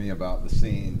told me about the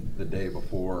scene the day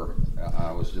before,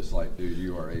 I was just like, dude,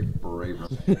 you are a brave man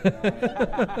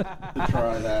to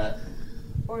try that.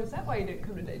 Or is that why you didn't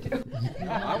come today too?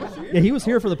 I was here. Yeah, he was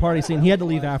here for the party scene. He had to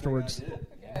leave afterwards.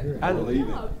 I We're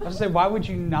leaving. was going to say, why would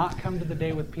you not come to the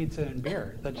day with pizza and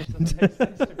beer? That just doesn't make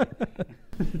sense to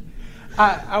me.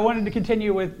 I wanted to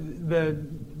continue with the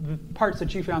parts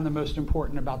that you found the most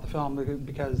important about the film,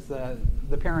 because the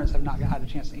parents have not had a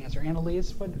chance to answer.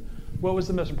 Annalise, what was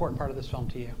the most important part of this film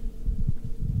to you?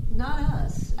 Not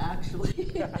us, actually.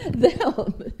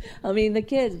 Them. I mean, the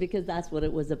kids, because that's what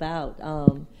it was about.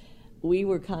 We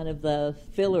were kind of the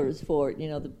fillers for it,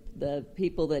 the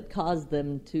people that caused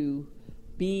them to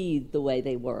be the way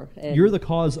they were. And You're the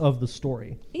cause of the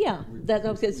story. yeah,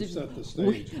 that's We set the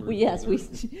stage.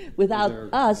 without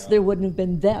us, there wouldn't have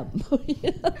been them.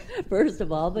 First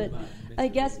of all, but I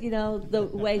guess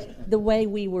the way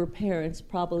we were parents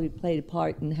probably played a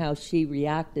part in how she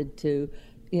reacted to,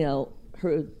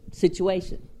 her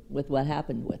situation with what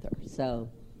happened with her. So,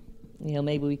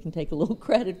 maybe we can take a little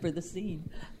credit for the scene.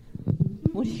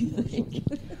 What do you think?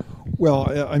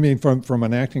 Well, I mean, from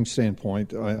an acting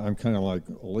standpoint, I'm kind of like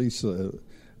Lisa.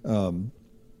 I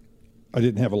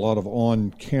didn't have a lot of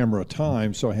on-camera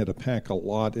time, so I had to pack a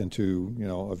lot into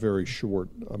a very short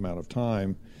amount of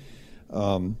time.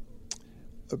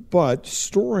 But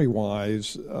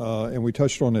story-wise, and we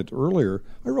touched on it earlier,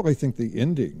 I really think the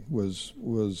ending was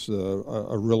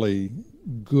a really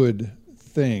good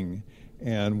thing,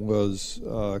 and was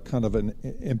kind of an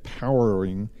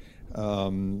empowering.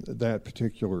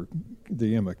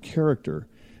 The Emma character,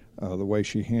 the way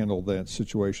she handled that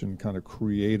situation kind of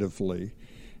creatively,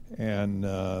 and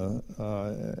I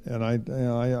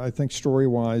think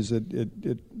story-wise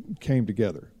it came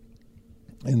together,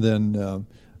 and then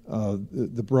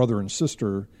the brother and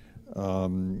sister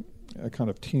kind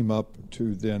of team up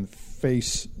to then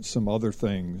face some other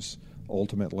things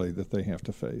ultimately that they have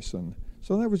to face, and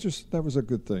so that was a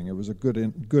good thing. It was a good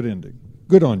ending.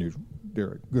 Good on you,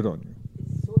 Derek. Good on you.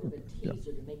 It's sort of a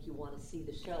teaser to make you want to see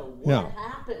the show. What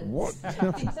happens? What?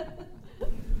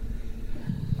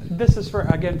 This is for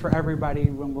everybody,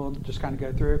 when we'll just kind of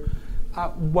go through.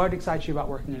 What excites you about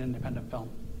working in independent film?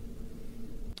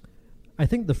 I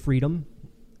think the freedom,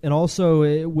 and also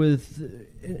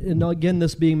and again,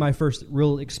 this being my first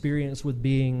real experience with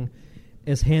being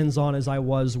as hands-on as I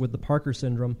was with the Parker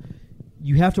syndrome,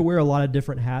 you have to wear a lot of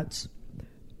different hats.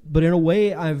 But in a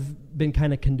way, I've been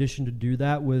kind of conditioned to do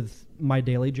that with my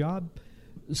daily job.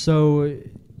 So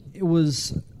it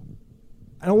was,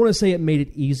 I don't want to say it made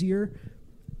it easier,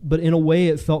 but in a way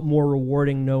it felt more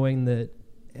rewarding knowing that,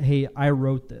 hey, I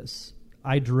wrote this,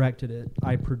 I directed it,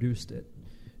 I produced it.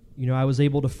 I was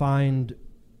able to find,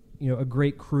 a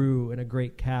great crew and a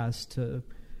great cast to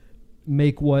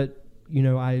make what,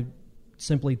 I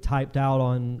simply typed out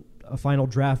on a final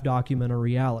draft document a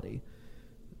reality.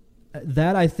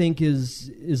 That, I think,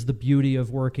 is the beauty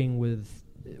of working in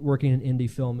indie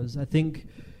film. Is I think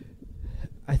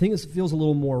it feels a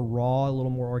little more raw, a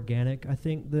little more organic, I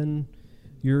think, than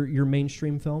your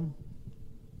mainstream film.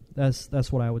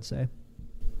 That's what I would say.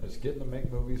 It's getting to make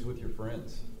movies with your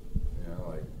friends.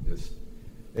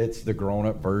 it's the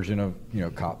grown-up version of,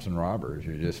 Cops and Robbers.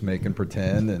 You're just making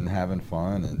pretend and having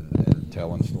fun and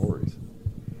telling stories.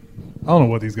 I don't know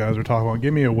what these guys are talking about.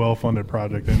 Give me a well-funded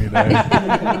project any day.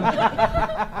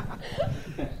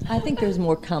 I think there's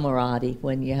more camaraderie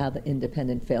when you have an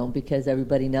independent film because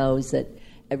everybody knows that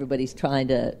everybody's trying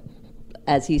to,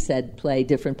 as he said, play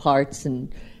different parts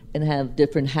and have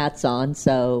different hats on.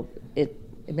 So it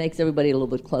makes everybody a little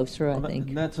bit closer, I think.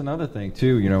 And that's another thing,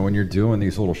 too. When you're doing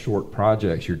these little short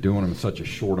projects, you're doing them in such a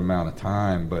short amount of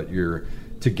time, but you're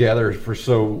together for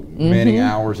so many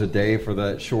hours a day for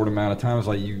that short amount of time. It's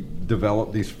like you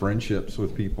develop these friendships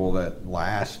with people that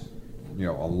last,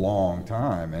 a long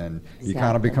time, and you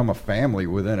kind of become a family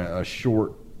within a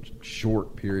short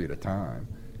period of time.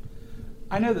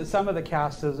 I know that some of the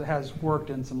cast has worked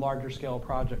in some larger scale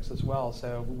projects as well,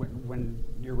 so when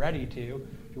you're ready to,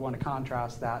 if you want to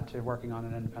contrast that to working on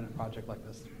an independent project like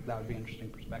this, that would be an interesting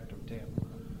perspective too.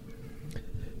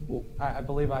 I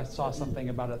believe I saw something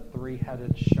about a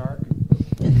 3-headed shark.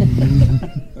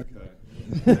 Okay.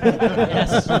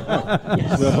 Yes.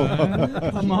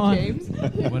 So, Come on. James?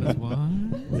 What is what?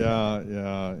 yeah.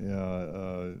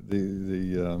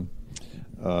 The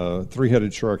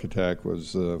 3-headed shark attack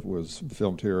was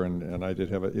filmed here, and I did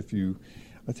have it.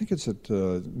 I think it's at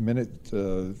minute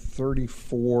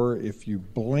 34. If you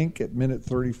blink at minute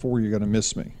 34, you're going to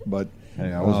miss me. But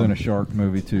hey, I was in a shark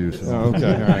movie too. So.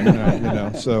 Okay, all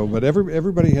right. So, but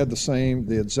everybody had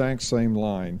the exact same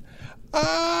line.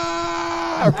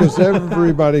 Because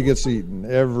everybody gets eaten,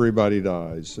 everybody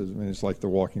dies. I mean, it's like The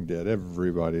Walking Dead.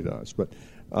 Everybody dies. But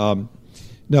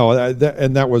no,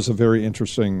 that was a very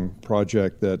interesting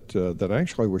project that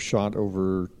actually was shot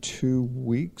over 2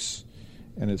 weeks,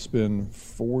 and it's been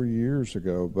 4 years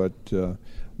ago. But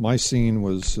my scene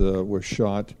was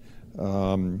shot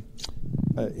in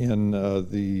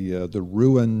the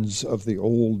ruins of the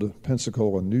old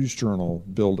Pensacola News Journal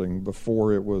building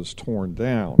before it was torn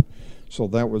down. So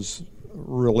that was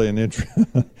really an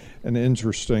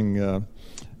interesting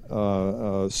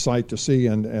sight to see,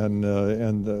 and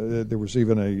there was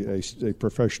even a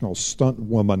professional stunt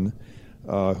woman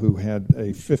who had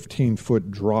a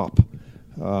 15-foot drop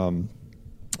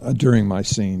during my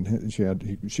scene.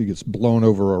 She gets blown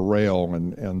over a rail,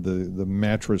 and the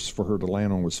mattress for her to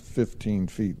land on was 15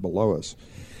 feet below us.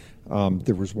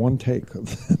 There was one take.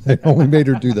 They only made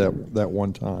her do that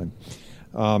one time.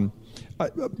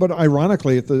 But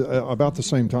ironically, about the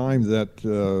same time that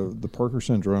the Parker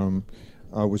Syndrome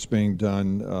was being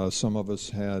done, some of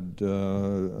us had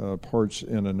parts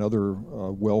in another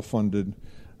well-funded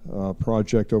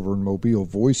project over in Mobile,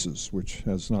 Voices, which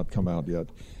has not come out yet,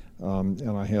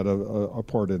 and I had a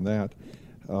part in that.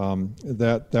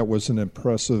 That was an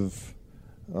impressive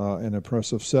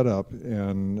setup,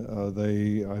 and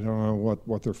I don't know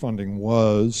what their funding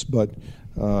was, but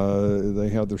they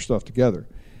had their stuff together.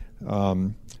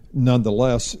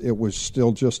 Nonetheless, it was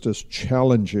still just as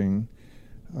challenging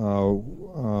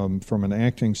from an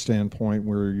acting standpoint,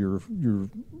 where you're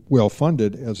well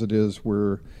funded, as it is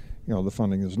where the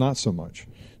funding is not so much.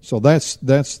 So that's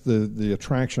the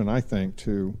attraction, I think,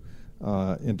 to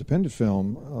independent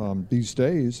film these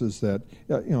days, is that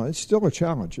it's still a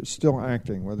challenge. It's still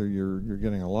acting, whether you're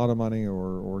getting a lot of money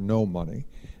or no money.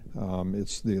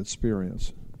 It's the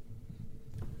experience.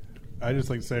 I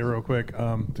just like to say real quick,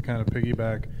 to kind of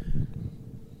piggyback,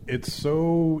 it's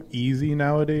so easy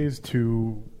nowadays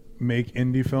to make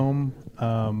indie film,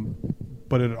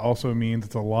 but it also means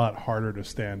it's a lot harder to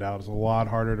stand out. It's a lot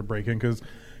harder to break in, because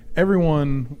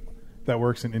everyone that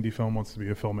works in indie film wants to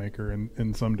be a filmmaker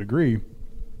in some degree.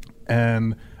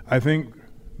 And I think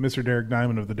Mr. Derek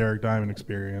Diamond of the Derek Diamond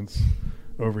Experience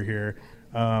over here,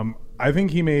 I think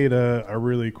he made a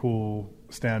really cool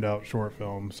standout short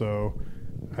film. So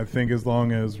I think as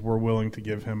long as we're willing to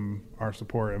give him our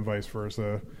support and vice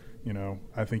versa,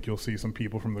 I think you'll see some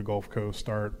people from the Gulf Coast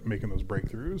start making those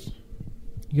breakthroughs.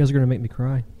 You guys are going to make me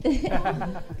cry.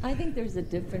 I think there's a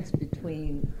difference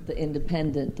between the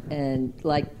independent and,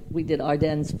 like we did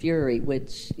Ardennes Fury,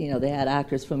 which they had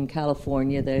actors from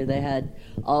California there. They had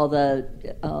all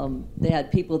they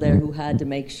had people there who had to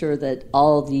make sure that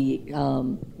all the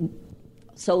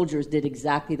soldiers did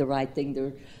exactly the right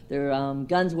thing. Their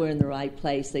guns were in the right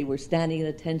place. They were standing at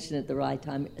attention at the right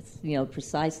time.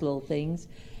 Precise little things,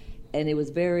 and it was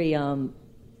very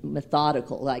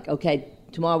methodical. Like, okay,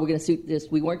 tomorrow we're going to shoot this.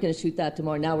 We weren't going to shoot that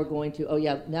tomorrow. Now we're going to. Oh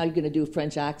yeah, now you're going to do a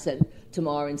French accent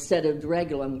tomorrow instead of the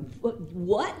regular.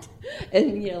 What?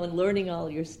 And and learning all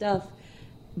your stuff.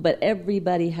 But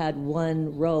everybody had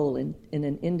one role in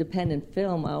an independent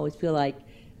film. I always feel like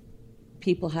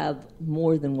people have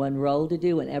more than one role to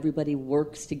do, and everybody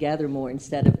works together more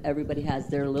instead of everybody has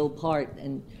their little part.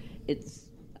 And it's,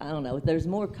 I don't know, there's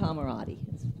more camaraderie.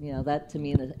 It's, that to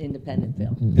me in an independent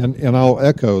film. And I'll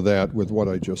echo that with what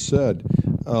I just said.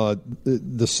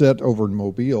 The set over in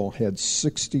Mobile had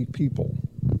 60 people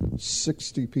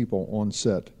on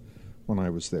set when I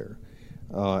was there.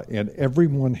 And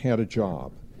everyone had a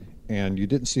job. And you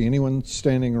didn't see anyone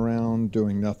standing around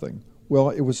doing nothing. Well,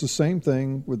 it was the same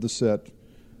thing with the set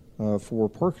for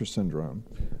Parker Syndrome.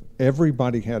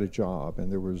 Everybody had a job,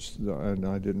 and and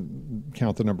I didn't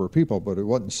count the number of people, but it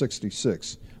wasn't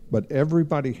 66. But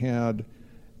everybody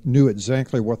knew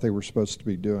exactly what they were supposed to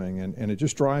be doing, and it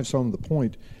just drives home the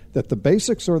point that the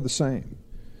basics are the same,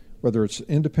 whether it's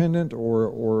independent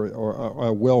or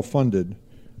a well-funded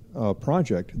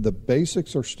project. The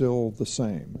basics are still the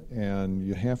same, and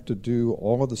you have to do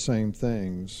all of the same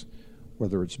things,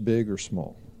 whether it's big or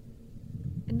small.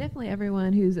 And definitely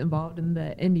everyone who's involved in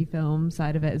the indie film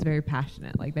side of it is very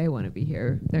passionate. Like, they want to be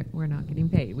here. We're not getting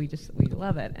paid. We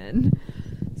love it. And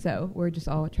so we're just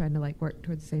all trying to work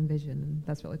towards the same vision, and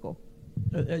that's really cool.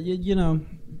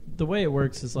 The way it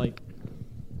works is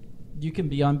you can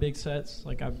be on big sets.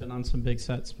 Like, I've been on some big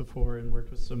sets before and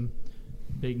worked with some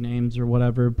big names or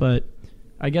whatever, but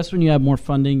I guess when you have more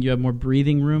funding, you have more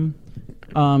breathing room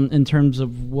in terms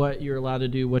of what you're allowed to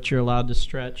do, what you're allowed to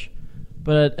stretch.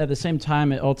 But at the same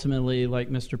time, it ultimately, like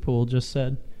Mr. Poole just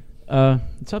said,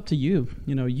 it's up to you.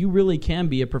 You really can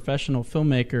be a professional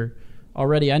filmmaker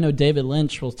already. I know David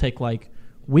Lynch will take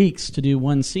weeks to do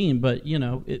one scene, but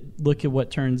look at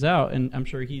what turns out, and I'm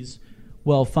sure he's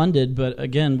well funded. But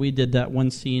again, we did that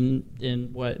one scene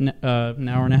in an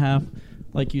hour and a half,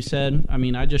 like you said. I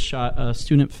mean, I just shot a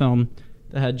student film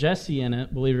that had Jesse in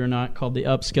it, believe it or not, called The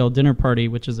Upscale Dinner Party,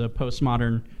 which is a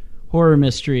postmodern horror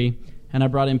mystery. And I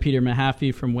brought in Peter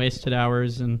Mahaffey from Wasted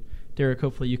Hours. And Derek,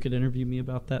 hopefully you could interview me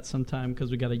about that sometime,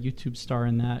 because we got a YouTube star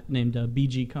in that named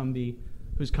B.G. Cumby,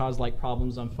 who's caused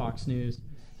problems on Fox News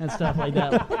and stuff like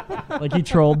that. He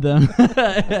trolled them.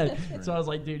 So I was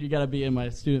like, dude, you got to be in my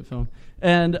student film.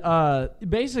 And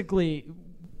basically,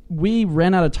 we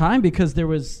ran out of time because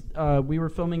we were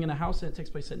filming in a house that takes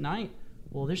place at night.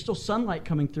 Well, there's still sunlight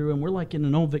coming through, and we're in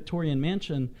an old Victorian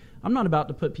mansion. I'm not about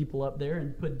to put people up there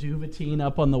and put Duvetine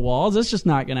up on the walls. That's just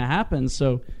not going to happen.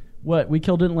 So we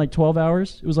killed it in 12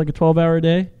 hours. It was a 12-hour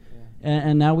day. Yeah.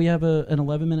 And now we have an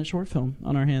 11-minute short film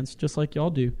on our hands, just like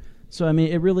y'all do. So, I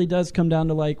mean, it really does come down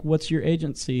to, what's your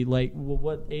agency?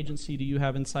 What agency do you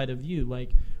have inside of you?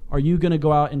 Are you going to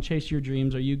go out and chase your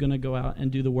dreams? Are you going to go out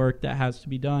and do the work that has to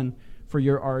be done for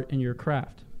your art and your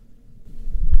craft?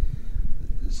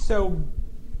 So,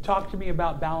 talk to me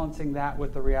about balancing that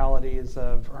with the realities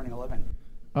of earning a living.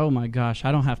 Oh my gosh,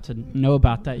 I don't have to know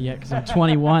about that yet because I'm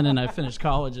 21 and I finished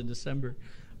college in December.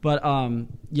 But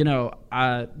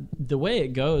the way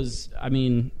it goes, I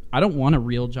mean, I don't want a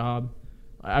real job.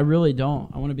 I really don't.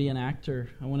 I want to be an actor.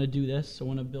 I want to do this. I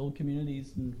want to build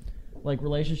communities and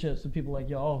relationships with people like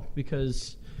y'all,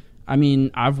 because I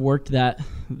mean, I've worked that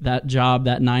job,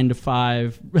 that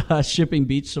 9-to-5 shipping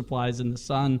beach supplies in the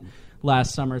sun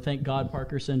last summer. Thank God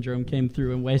Parker Syndrome came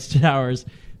through and Wasted Hours,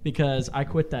 because I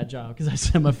quit that job because I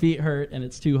said my feet hurt and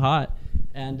it's too hot.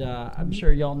 And I'm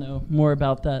sure y'all know more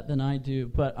about that than I do.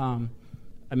 But I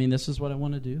mean, this is what I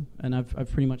want to do, and I've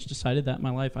pretty much decided that in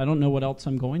my life. I don't know what else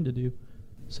I'm going to do.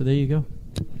 So there you go.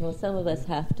 Well, some of us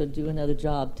have to do another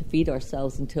job to feed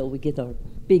ourselves until we get our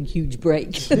big, huge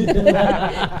break. We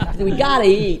gotta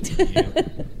eat. Yeah.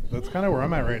 That's kind of where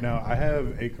I'm at right now. I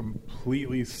have a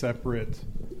completely separate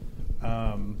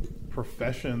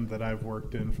profession that I've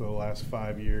worked in for the last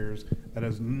 5 years that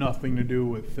has nothing to do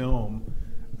with film.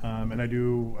 And I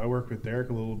work with Derek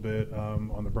a little bit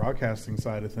on the broadcasting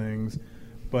side of things.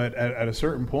 But at a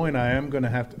certain point, I am going to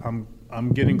have to.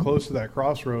 I'm getting close to that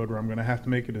crossroad where I'm going to have to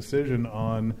make a decision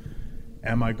on: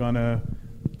 am I going to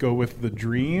go with the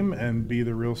dream and be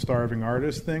the real starving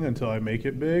artist thing until I make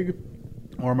it big,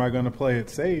 or am I going to play it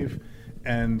safe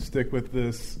and stick with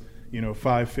this,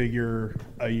 5-figure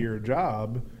a year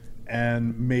job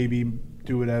and maybe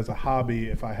do it as a hobby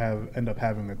if I end up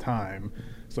having the time?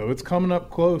 So it's coming up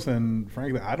close, and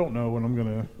frankly, I don't know what I'm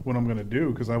gonna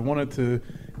do, because I've wanted to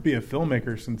be a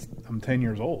filmmaker since I'm 10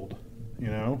 years old.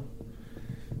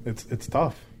 It's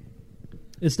tough.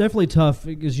 It's definitely tough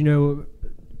because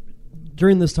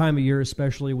during this time of year,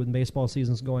 especially when baseball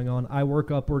season's going on, I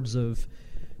work upwards of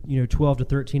 12 to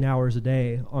 13 hours a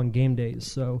day on game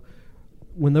days. So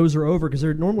when those are over, because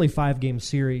they're normally 5-game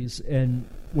series, and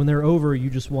when they're over, you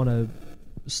just want to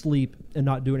sleep and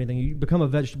not do anything. You become a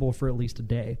vegetable for at least a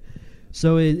day.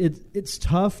 So it's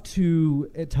tough to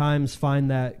at times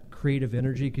find that creative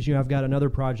energy, because I've got another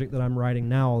project that I'm writing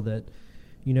now that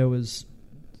is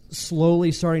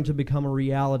slowly starting to become a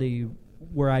reality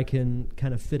where I can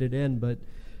kind of fit it in. But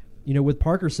with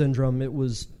Parker Syndrome, it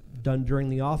was done during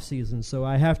the off season, so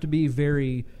I have to be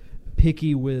very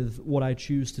picky with what I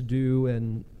choose to do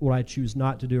and what I choose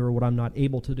not to do, or what I'm not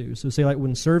able to do. So say like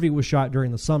when Survey was shot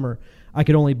during the summer, I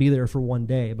could only be there for one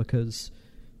day because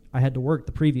I had to work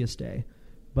the previous day.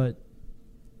 But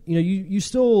you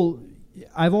still,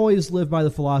 I've always lived by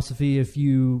the philosophy, if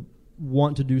you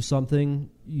want to do something,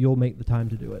 you'll make the time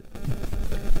to do it.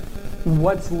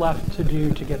 What's left to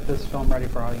do to get this film ready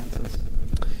for audiences?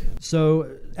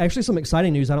 So, actually, some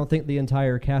exciting news. I don't think the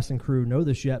entire cast and crew know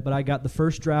this yet, but I got the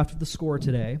first draft of the score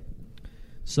today.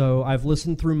 So, I've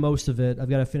listened through most of it. I've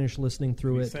got to finish listening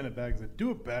through it. Send it back and said,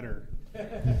 do it better.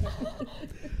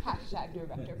 Hashtag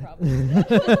director problem.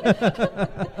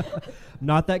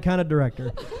 Not that kind of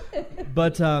director.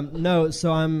 But, no,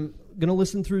 so I'm going to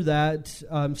listen through that.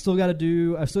 I've still got to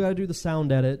do the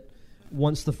sound edit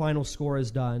once the final score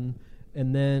is done,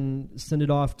 and then send it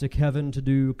off to Kevin to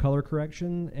do color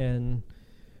correction, and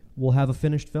we'll have a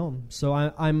finished film. So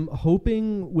I'm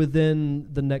hoping within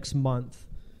the next month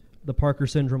the Parker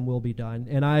Syndrome will be done.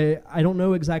 And I don't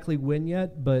know exactly when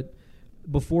yet, but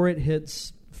before it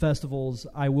hits festivals,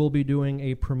 I will be doing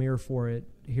a premiere for it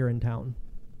here in town.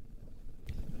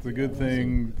 It's a good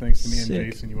thing, thanks to me and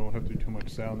Sick. Jason, you won't have to do too much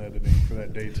sound editing for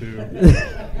that day, too.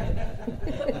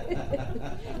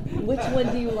 Which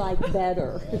one do you like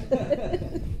better?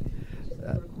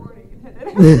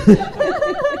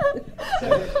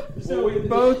 So we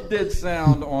both did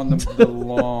sound on the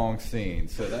long scene,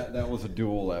 so that was a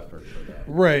dual effort for that.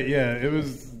 Right, yeah,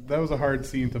 that was a hard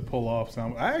scene to pull off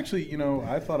sound. I actually,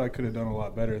 I thought I could have done a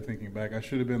lot better thinking back. I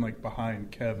should have been like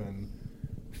behind Kevin,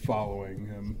 following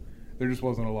him. There just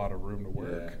wasn't a lot of room to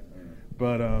work. Yeah.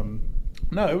 But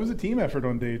no, it was a team effort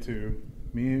on day 2.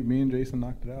 Me and Jason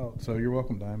knocked it out. So you're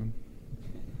welcome, Diamond.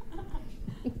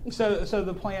 So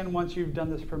the plan, once you've done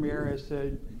this premiere, is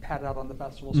to head out on the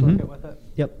festival circuit with it?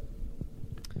 Yep.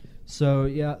 So,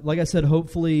 yeah, like I said,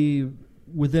 hopefully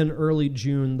within early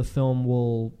June, the film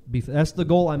will be... That's the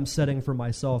goal I'm setting for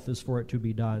myself, is for it to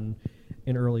be done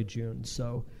in early June.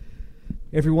 So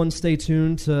everyone stay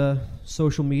tuned to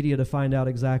social media to find out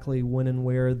exactly when and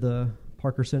where the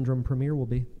Parker Syndrome premiere will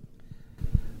be.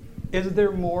 Is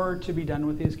there more to be done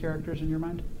with these characters in your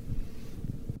mind?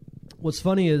 What's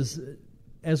funny is,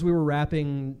 as we were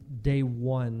wrapping day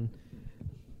 1,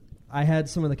 I had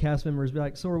some of the cast members be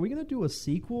like, so are we going to do a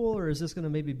sequel, or is this going to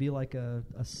maybe be like an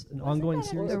ongoing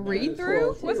series? The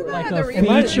read-through? Wasn't Like that a the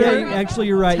read-through? feature? Actually,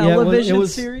 you're right. Television Yeah, it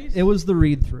was series? It was the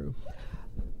read-through.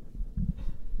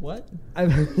 What?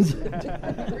 I've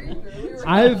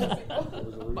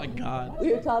Oh my God.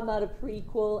 We were talking about a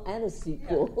prequel and a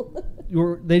sequel.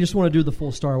 they just want to do the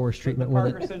full Star Wars The treatment with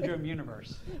Parker it. Syndrome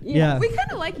universe. Yeah. We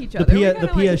kind of like each The other. the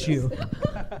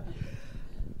PSU.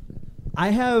 I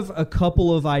have a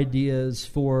couple of ideas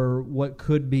for what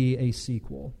could be a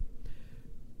sequel.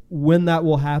 When that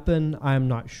will happen, I'm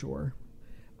not sure.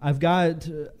 I've got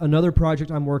another project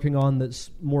I'm working on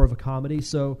that's more of a comedy.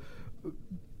 So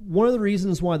one of the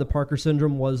reasons why the Parker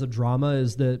Syndrome was a drama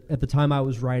is that at the time I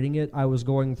was writing it, I was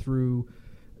going through,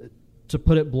 to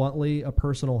put it bluntly, a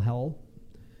personal hell.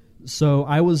 So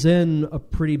I was in a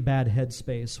pretty bad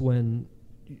headspace when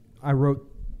I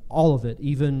wrote all of it.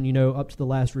 Even, up to the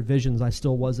last revisions, I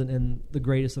still wasn't in the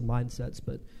greatest of mindsets.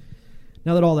 But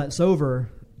now that all that's over,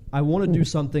 I want to do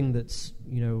something that's,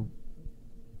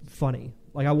 funny.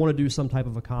 Like, I want to do some type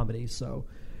of a comedy. So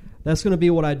that's going to be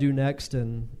what I do next,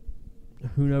 and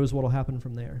who knows what'll happen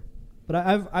from there. But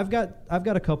I've got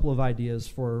a couple of ideas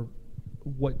for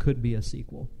what could be a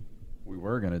sequel. We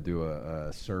were going to do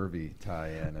a Survey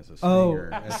tie-in as a Oh,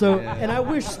 stinger. so and I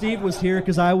wish Steve was here,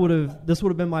 because this would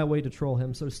have been my way to troll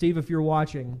him. So Steve, if you're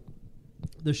watching,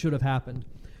 this should have happened.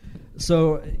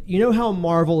 So you know how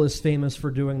Marvel is famous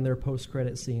for doing their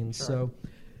post-credit scenes. Sure. So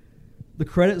the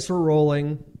credits are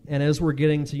rolling, and as we're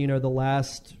getting to the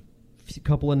last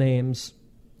couple of names,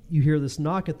 you hear this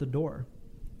knock at the door.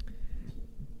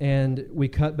 And we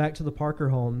cut back to the Parker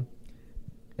home,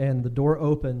 and the door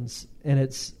opens, and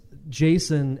it's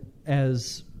Jason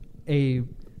as a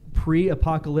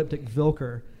pre-apocalyptic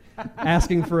Vilker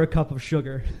asking for a cup of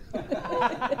sugar.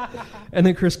 And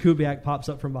then Chris Kubiak pops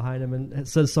up from behind him and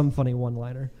says some funny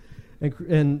one-liner.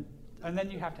 And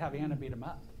then you have to have Anna beat him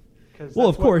up. Well,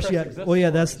 of course, yeah. Well, yeah,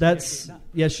 that's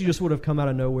yeah, she just would have come out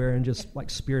of nowhere and just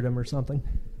like speared him or something.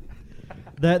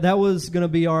 That was going to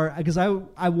be because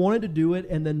I wanted to do it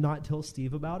and then not tell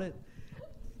Steve about it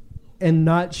and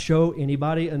not show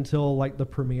anybody until like the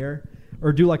premiere.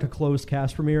 or do like a closed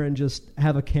cast premiere and just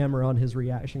have a camera on his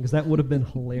reaction, because that would have been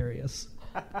hilarious.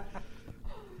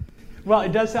 Well,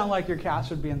 it does sound like your cast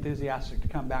would be enthusiastic to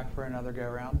come back for another go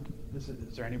around. Is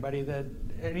there anybody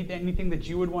anything that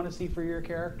you would want to see for your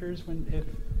characters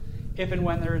if and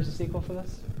when there is a sequel for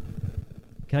this?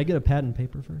 Can I get a pad and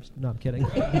paper first? No, I'm kidding.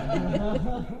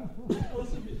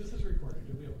 This is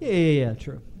recorded. Yeah,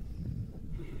 true.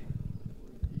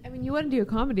 I mean, you want to do a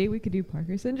comedy? We could do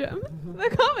Parker Syndrome, the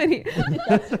comedy.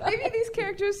 Maybe these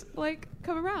characters like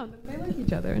come around and they like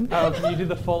each other. And Can you do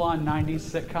the full-on '90s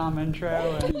sitcom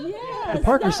intro? Yes, The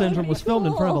Parker that Syndrome would was be filmed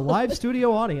in front of a cool. live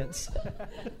studio audience.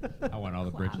 I want all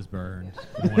the bridges burned.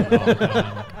 I want it all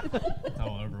done.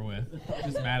 All over with.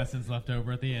 Just Madison's left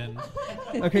over at the end.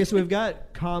 Okay, so we've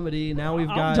got comedy. Now we've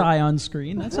I'll got die on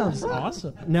screen. That sounds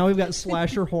awesome. Now we've got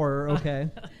slasher horror. Okay.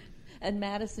 And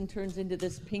Madison turns into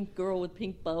this pink girl with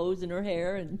pink bows in her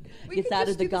hair and we gets could out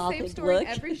just of the do the gothic same story look. in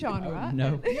every genre.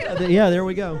 No. Yeah, there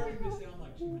we go.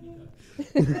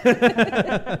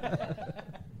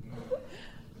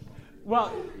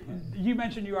 Well, you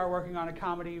mentioned you are working on a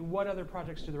comedy. What other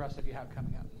projects do the rest of you have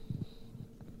coming up?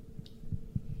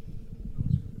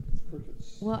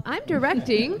 Well, I'm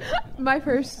directing my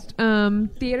first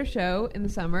theater show in the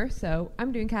summer, so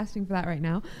I'm doing casting for that right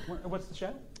now. What's the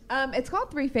show? It's called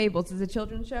Three Fables. It's a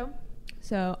children's show,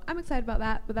 so I'm excited about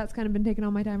that. But that's kind of been taking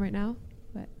all my time right now.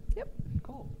 But yep.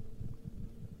 Cool.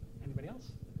 Anybody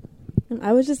else?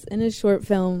 I was just in a short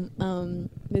film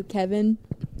with Kevin.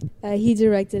 He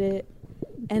directed it,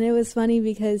 and it was funny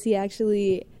because he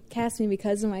actually cast me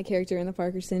because of my character in the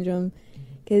Parker Syndrome.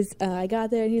 Because I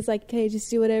got there and he's like, "Okay,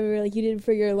 just do whatever like you did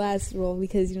for your last role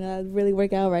because that would really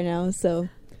work out right now." So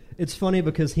It's funny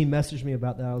because he messaged me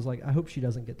about that. I was like, I hope she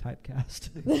doesn't get typecast.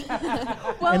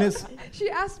 Well, And it's- she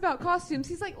asked about costumes.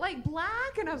 He's like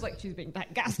black, and I was like, she's being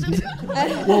typecasted.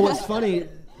 Well, what's funny,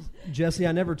 Jesse,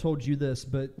 I never told you this,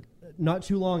 but not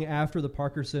too long after the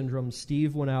Parker Syndrome,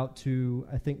 Steve went out to,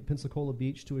 I think, Pensacola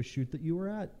Beach to a shoot that you were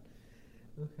at.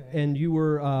 Okay. And you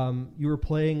were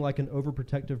playing like an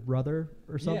overprotective brother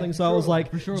or something. Yeah, So I was like,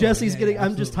 for sure. Jesse's Yeah, getting. yeah,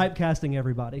 I'm just typecasting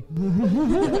everybody.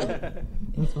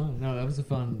 That's fun. No, that was a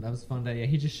fun day. Yeah,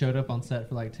 he just showed up on set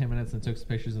for like 10 minutes and took some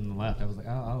pictures and then left. I was like,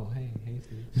 hey,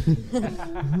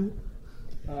 Steve.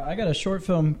 I got a short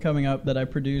film coming up that I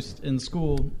produced in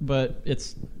school, but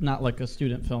it's not like a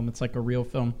student film. It's like a real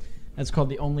film. It's called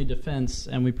The Only Defense,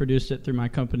 and we produced it through my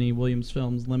company, Williams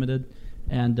Films Limited.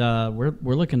 And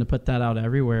we're looking to put that out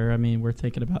everywhere. I mean, we're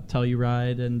thinking about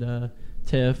Telluride and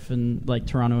TIFF and like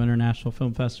Toronto International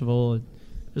Film Festival.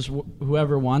 Just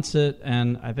whoever wants it.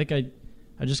 And I think I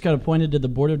just got appointed to the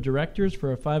board of directors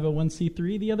for a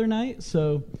 501c3 the other night.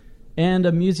 So, and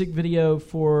a music video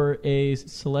for a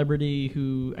celebrity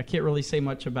who I can't really say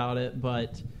much about it,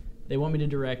 but they want me to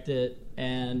direct it.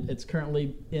 And it's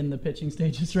currently in the pitching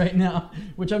stages right now,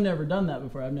 which I've never done that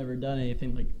before. I've never done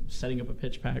anything like setting up a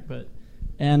pitch pack,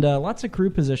 and lots of crew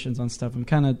positions on stuff. I'm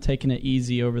kind of taking it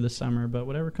easy over the summer, but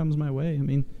whatever comes my way. I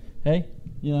mean, hey,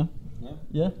 yeah. I'm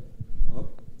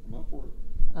up for it.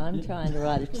 I'm trying to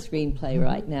write a screenplay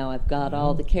right now. I've got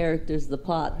all the characters, the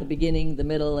plot, the beginning, the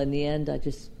middle, and the end. I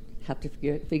just have to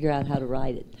figure out how to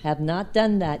write it. Have not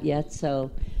done that yet, so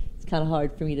it's kind of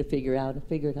hard for me to figure it out.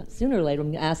 Sooner or later,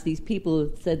 I'm going to ask these people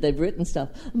who said they've written stuff.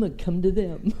 I'm going to come to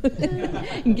them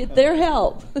and get their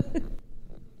help.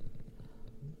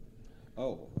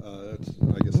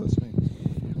 I guess that's me.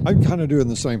 I'm kind of doing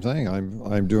the same thing.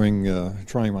 I'm doing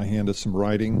trying my hand at some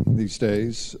writing these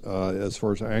days. As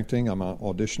far as acting, I'm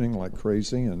auditioning like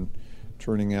crazy and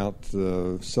turning out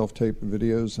self-tape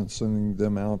videos and sending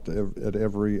them out at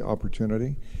every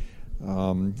opportunity.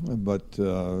 But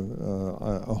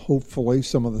hopefully,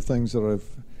 some of the things that I've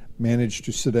managed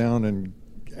to sit down and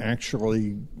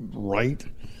actually write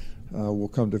will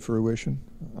come to fruition.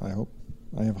 I hope.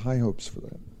 I have high hopes for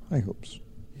that. High hopes.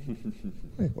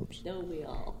 High hopes. Don't we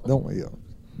all? Don't we all?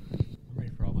 I'm ready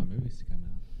for all my movies to come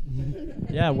out.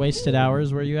 Yeah, Wasted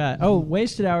Hours, where you at? Oh,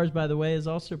 Wasted Hours, by the way, is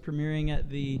also premiering at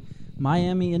the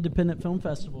Miami Independent Film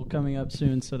Festival coming up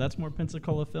soon, so that's more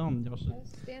Pensacola film. Y'all should-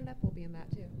 Stand Up will be in that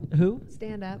too. Who?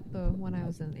 Stand Up, the one I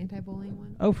was in, anti-bullying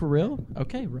one. Oh, for real?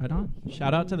 Okay, right on.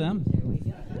 Shout out to them.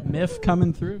 Miff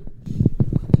coming through.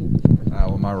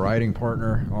 Well, my writing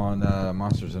partner on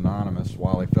Monsters Anonymous,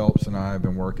 Wally Phelps, and I have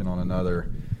been working on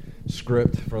another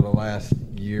script for the last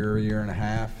year and a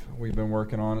half. We've been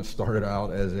working on it. Started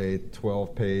out as a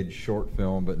 12-page short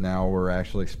film, but now we're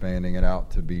actually expanding it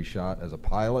out to be shot as a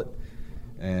pilot.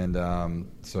 And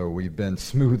so we've been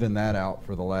smoothing that out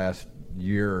for the last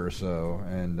year or so,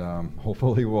 and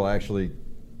hopefully we'll actually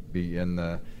be in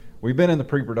the we've been in the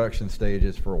pre-production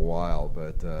stages for a while,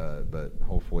 but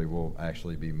hopefully we'll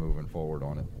actually be moving forward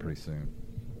on it pretty soon.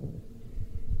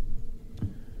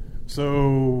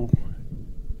 So,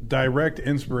 direct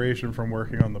inspiration from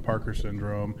working on the Parker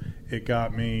Syndrome, it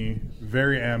got me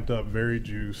very amped up, very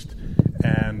juiced,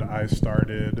 and I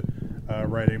started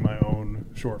writing my own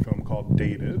short film called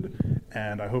Dated,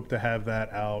 and I hope to have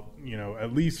that out,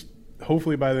 at least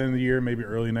hopefully by the end of the year, maybe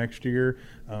early next year.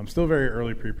 Still very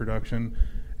early pre-production,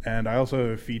 and I also have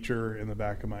a feature in the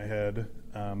back of my head.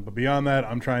 But beyond that,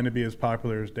 I'm trying to be as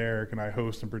popular as Derek, and I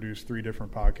host and produce 3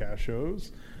 different podcast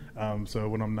shows. So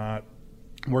when I'm not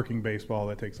working baseball,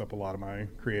 that takes up a lot of my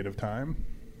creative time.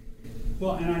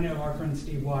 Well, and I know our friend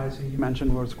Steve Wise, who you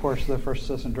mentioned was, of course, the first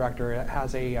assistant director,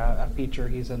 has a feature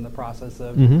he's in the process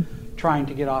of trying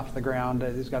to get off the ground.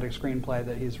 He's got a screenplay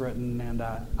that he's written, and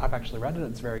I've actually read it.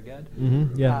 It's very good.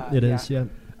 Yeah, it is.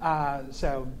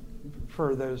 So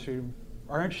for those who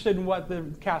are interested in what the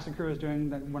cast and crew is doing,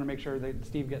 then want to make sure that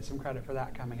Steve gets some credit for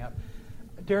that coming up.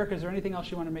 Derek, is there anything else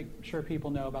you want to make sure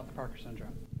people know about the Parker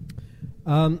Syndrome?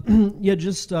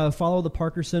 Just follow the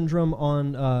Parker Syndrome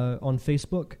on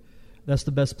Facebook. That's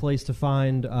the best place to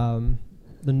find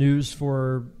the news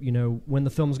for when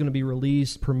the film is going to be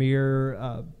released,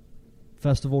 premiere,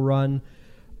 festival run.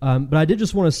 But I did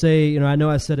just want to say, I know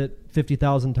I said it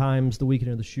 50,000 times the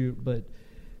weekend of the shoot, but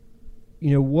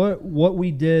what we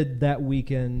did that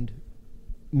weekend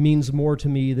means more to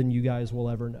me than you guys will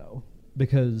ever know,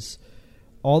 because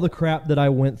all the crap that I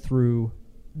went through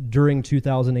during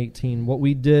 2018, what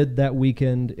we did that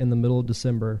weekend in the middle of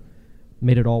December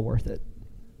made it all worth it.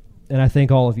 And I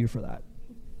thank all of you for that.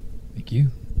 Thank you.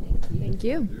 Thank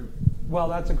you. Well,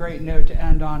 that's a great note to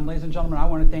end on. Ladies and gentlemen, I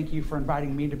want to thank you for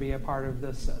inviting me to be a part of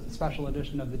this special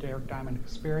edition of the Derek Diamond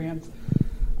Experience.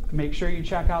 Make sure you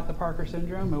check out the Parker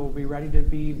Syndrome. It will be ready to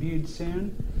be viewed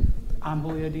soon. I'm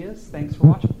Julio Diaz. Thanks for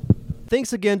watching.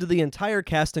 Thanks again to the entire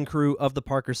cast and crew of the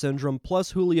Parker Syndrome,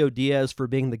 plus Julio Diaz for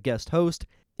being the guest host.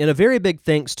 And a very big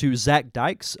thanks to Zach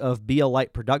Dykes of Be a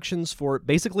Light Productions for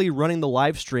basically running the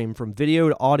live stream from video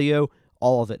to audio,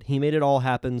 all of it. He made it all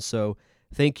happen, so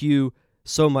thank you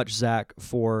so much, Zach,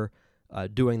 for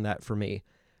doing that for me.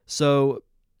 So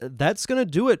that's going to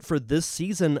do it for this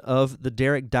season of the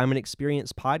Derek Diamond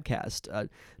Experience podcast.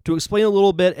 To explain a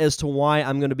little bit as to why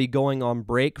I'm going to be going on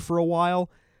break for a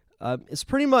while, it's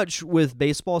pretty much with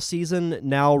baseball season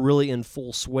now really in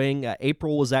full swing.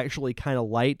 April was actually kind of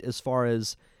light as far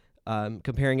as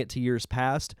comparing it to years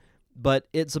past, but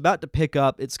it's about to pick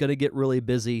up. It's going to get really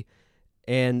busy,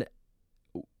 and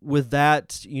with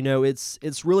that,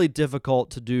 it's really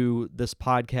difficult to do this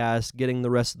podcast, getting the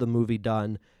rest of the movie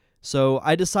done. So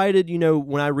I decided,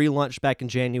 when I relaunched back in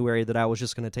January, that I was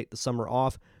just going to take the summer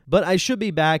off. But I should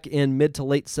be back in mid to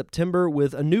late September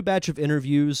with a new batch of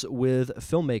interviews with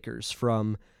filmmakers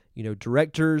from,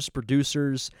 directors,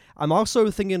 producers. I'm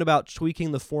also thinking about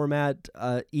tweaking the format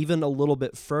even a little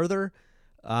bit further.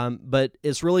 But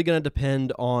it's really going to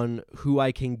depend on who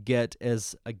I can get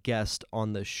as a guest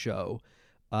on this show.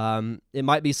 It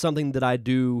might be something that I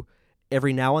do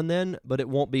every now and then, but it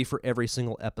won't be for every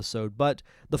single episode. But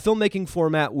the filmmaking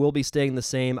format will be staying the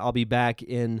same. I'll be back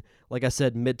in, like I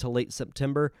said, mid to late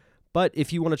September. But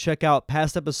if you want to check out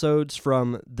past episodes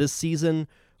from this season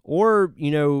or,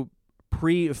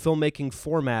 pre-filmmaking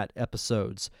format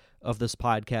episodes of this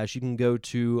podcast, you can go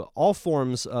to all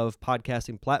forms of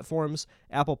podcasting platforms,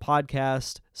 Apple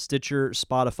Podcast, Stitcher,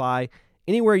 Spotify,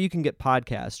 anywhere you can get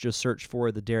podcasts. Just search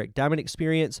for the Derek Diamond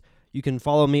Experience. You can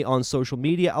follow me on social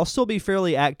media. I'll still be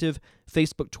fairly active,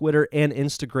 Facebook, Twitter, and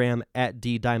Instagram at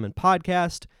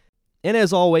DDiamondPodcast. And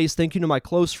as always, thank you to my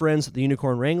close friends at the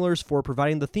Unicorn Wranglers for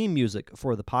providing the theme music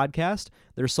for the podcast.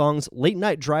 Their songs Late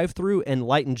Night Drive-Thru and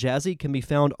Light and Jazzy can be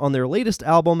found on their latest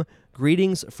album,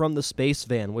 Greetings from the Space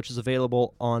Van, which is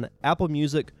available on Apple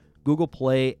Music, Google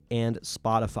Play, and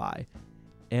Spotify.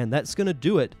 And that's going to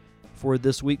do it for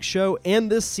this week's show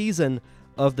and this season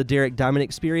of the Derek Diamond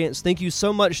Experience. Thank you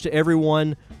so much to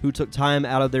everyone who took time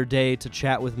out of their day to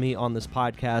chat with me on this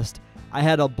podcast. I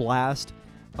had a blast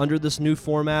under this new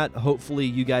format. Hopefully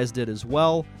you guys did as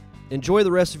well. Enjoy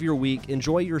the rest of your week.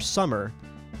 Enjoy your summer.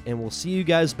 And we'll see you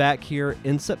guys back here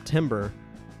in September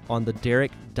on the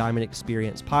Derek Diamond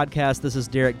Experience podcast. This is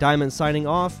Derek Diamond signing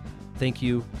off. Thank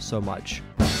you so much.